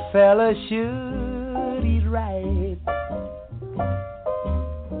 and a fella should eat right.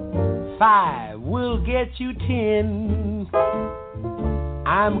 5 will get you 10.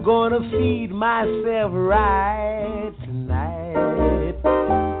 I'm gonna feed myself right tonight.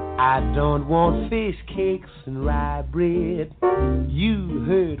 I don't want fish cakes and rye bread. You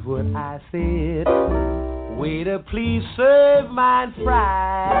heard what I said. Waiter, please serve mine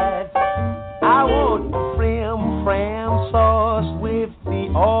fried. I want the fram sauce with the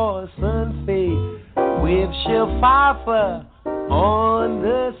Orson fate, with Shaffa on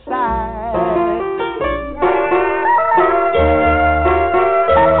the side.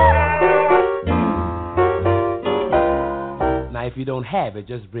 Now, if you don't have it,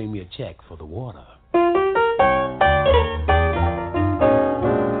 just bring me a check for the water.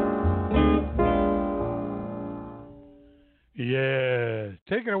 Yeah,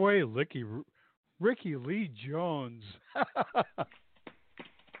 take it away, Ricky Lee Jones.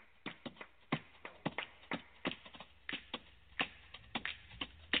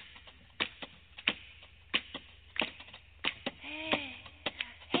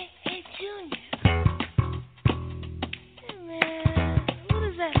 Hey, Junior. Hey, man, what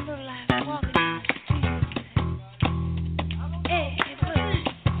is that little life walking down the street? Hey, look.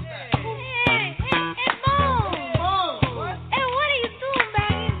 Hey, Mom. Hey, what are you doing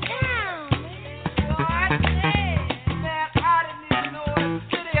back in town, man?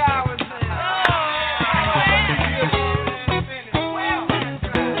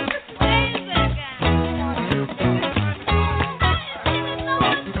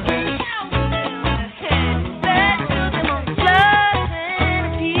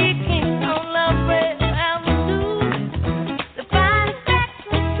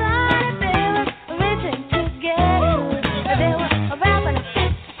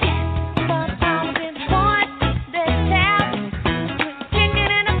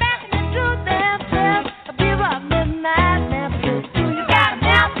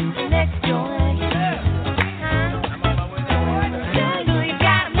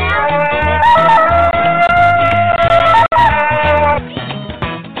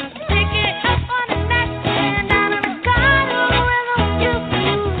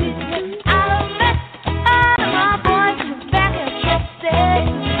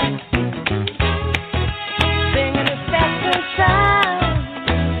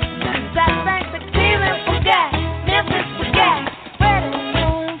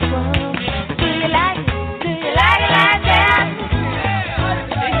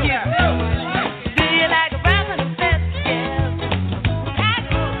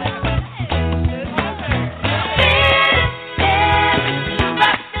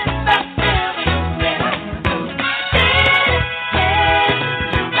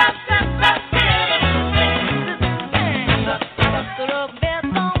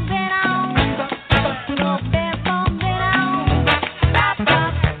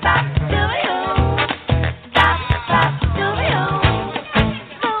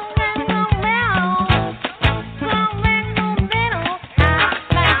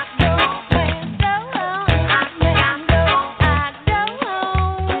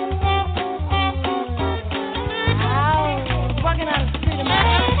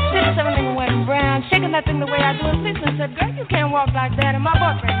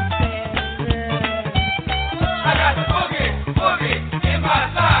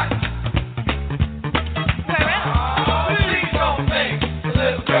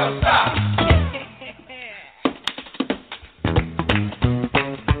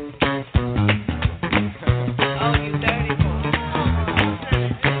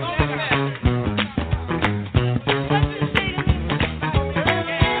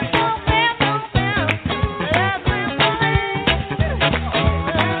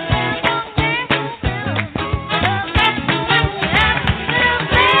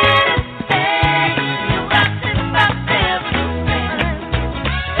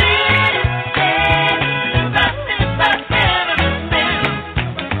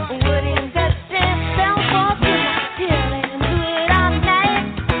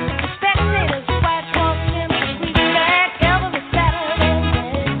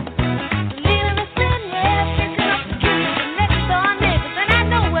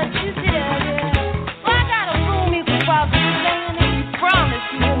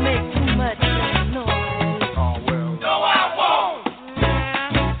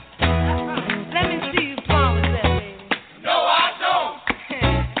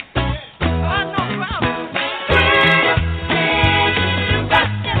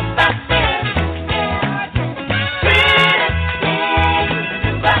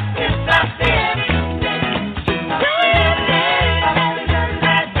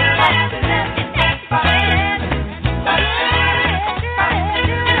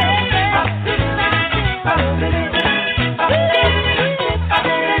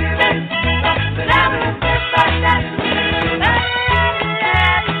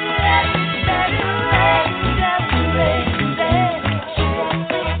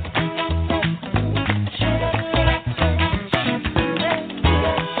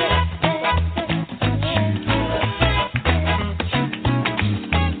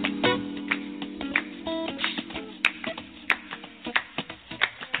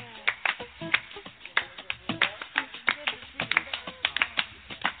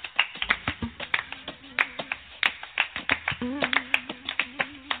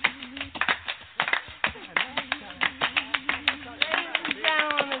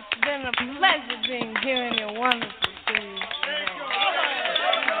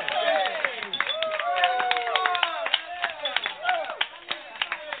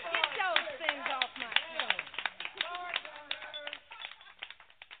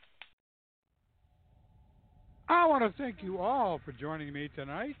 I want to thank you all for joining me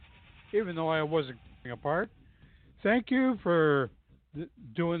tonight, even though I wasn't a part. Thank you for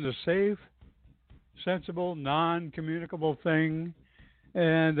doing the safe, sensible, non-communicable thing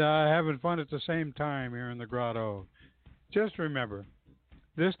and having fun at the same time here in the Grotto. Just remember,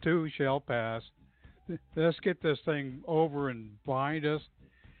 this too shall pass. Let's get this thing over and behind us.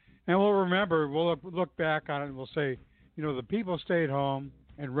 And we'll remember, we'll look back on it and we'll say, you know, the people stayed home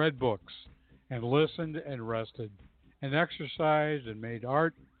and read books and listened and rested and exercised and made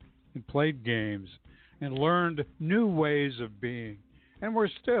art and played games and learned new ways of being. And we're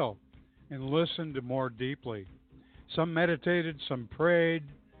still and listened more deeply. Some meditated, some prayed,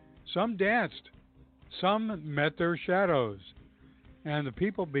 some danced, some met their shadows. And the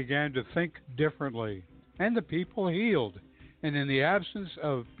people began to think differently. And the people healed. And in the absence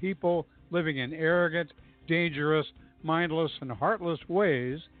of people living in arrogant, dangerous, mindless, and heartless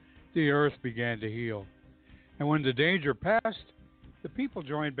ways, the earth began to heal. And when the danger passed, the people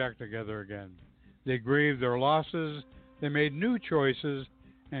joined back together again. They grieved their losses, they made new choices,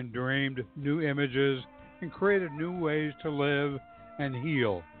 and dreamed new images, and created new ways to live and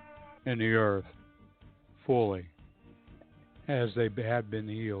heal in the earth fully, as they had been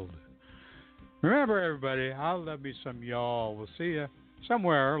healed. Remember, everybody, I love me some y'all. We'll see you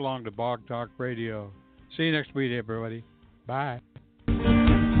somewhere along the Bog Talk Radio. See you next week, everybody. Bye.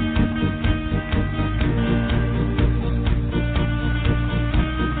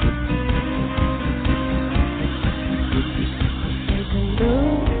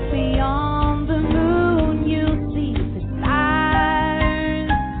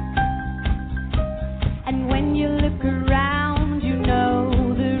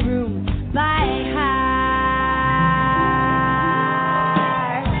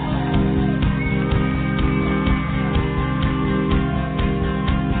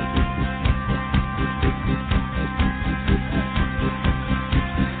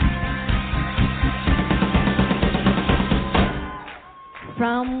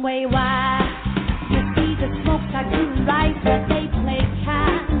 From way wide, you see the smoke that you rise where they play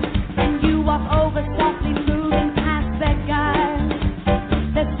cat, and you walk over softly moving past that guy.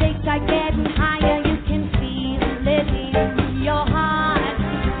 The stakes are getting higher, you can feel it in your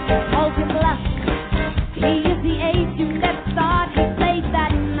heart.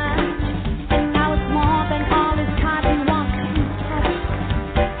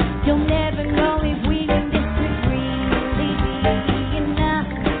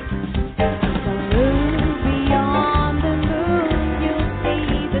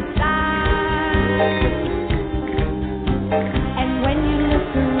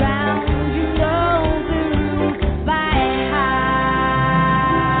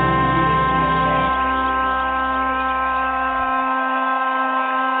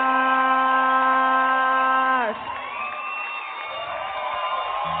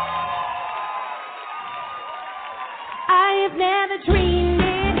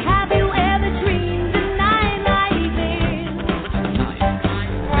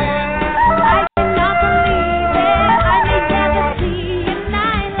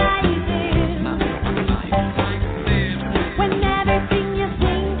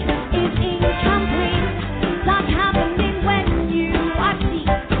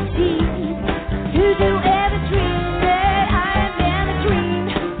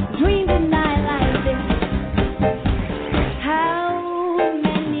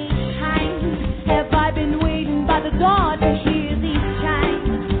 door to hear these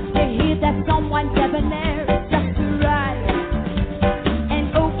chimes, to hear that someone debonair just arrived and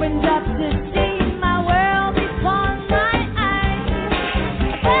opened up to see my world before my eyes.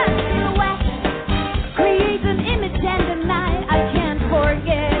 That silhouette creates an image and a night I can't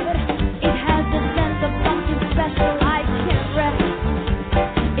forget. It has a sense of something special I can't rest.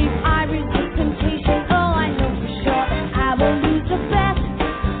 If I resist temptation, oh, I know for sure I will lose the best.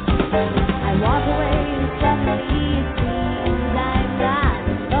 I walk away and suddenly it seems I'm not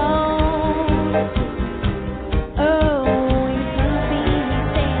alone. Oh, in front of me he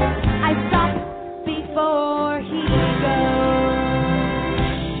stands. I stop before he goes.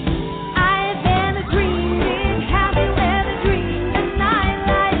 I've never dreamed it. Have you ever dreamed a night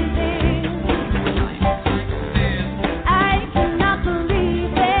like this? I cannot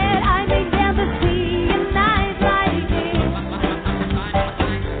believe it. I may never see a night like this.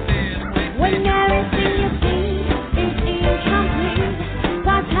 When everything you think is incomplete,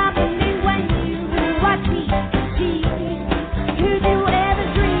 what's happening when you watch me cheat? Could you ever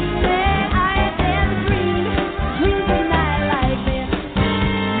dream it? I have never dreamed a night like this.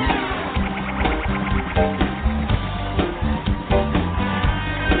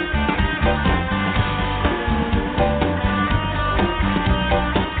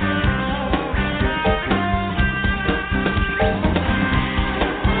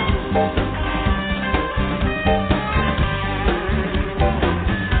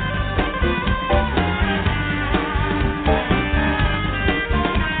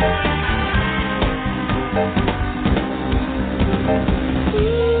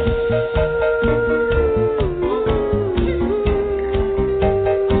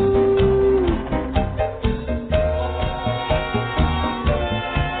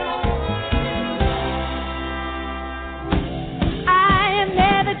 I have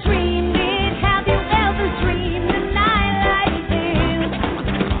never dreamed it. Have you ever dreamed a night like this?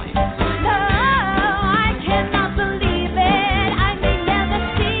 No, I cannot believe it. I may never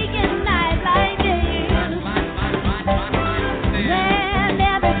see a night like this. When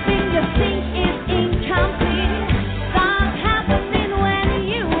everything you think is incomplete, something's happening when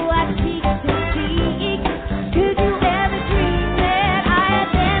you are cheek to cheek. Could you ever dream it? I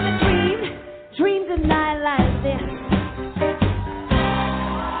have never dreamed a night like this.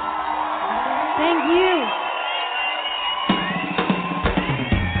 Thank you.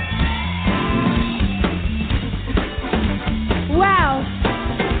 Wow.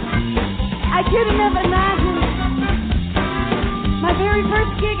 I couldn't have imagined my very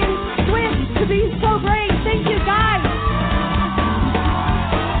first gig in Swiss to be so great. Thank you, guys.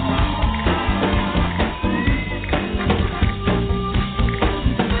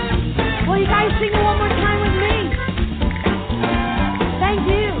 Will you guys sing it one more time with me? Thank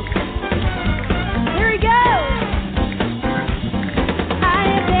you. Here we go. I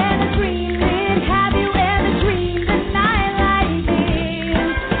have never dreamed it. Have you ever dreamed a night like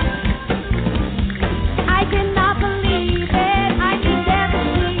this? I cannot believe it. I can never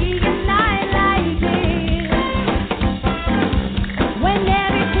see a night like this. When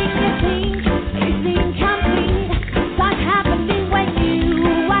everything you think is incomplete, what's happening when you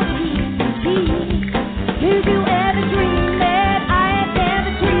watch TV? Did you ever dream it? I have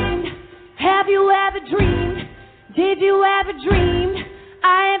never dreamed. Have you ever dreamed? Did you ever dream?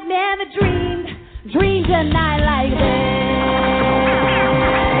 I have never dreamed a night like this.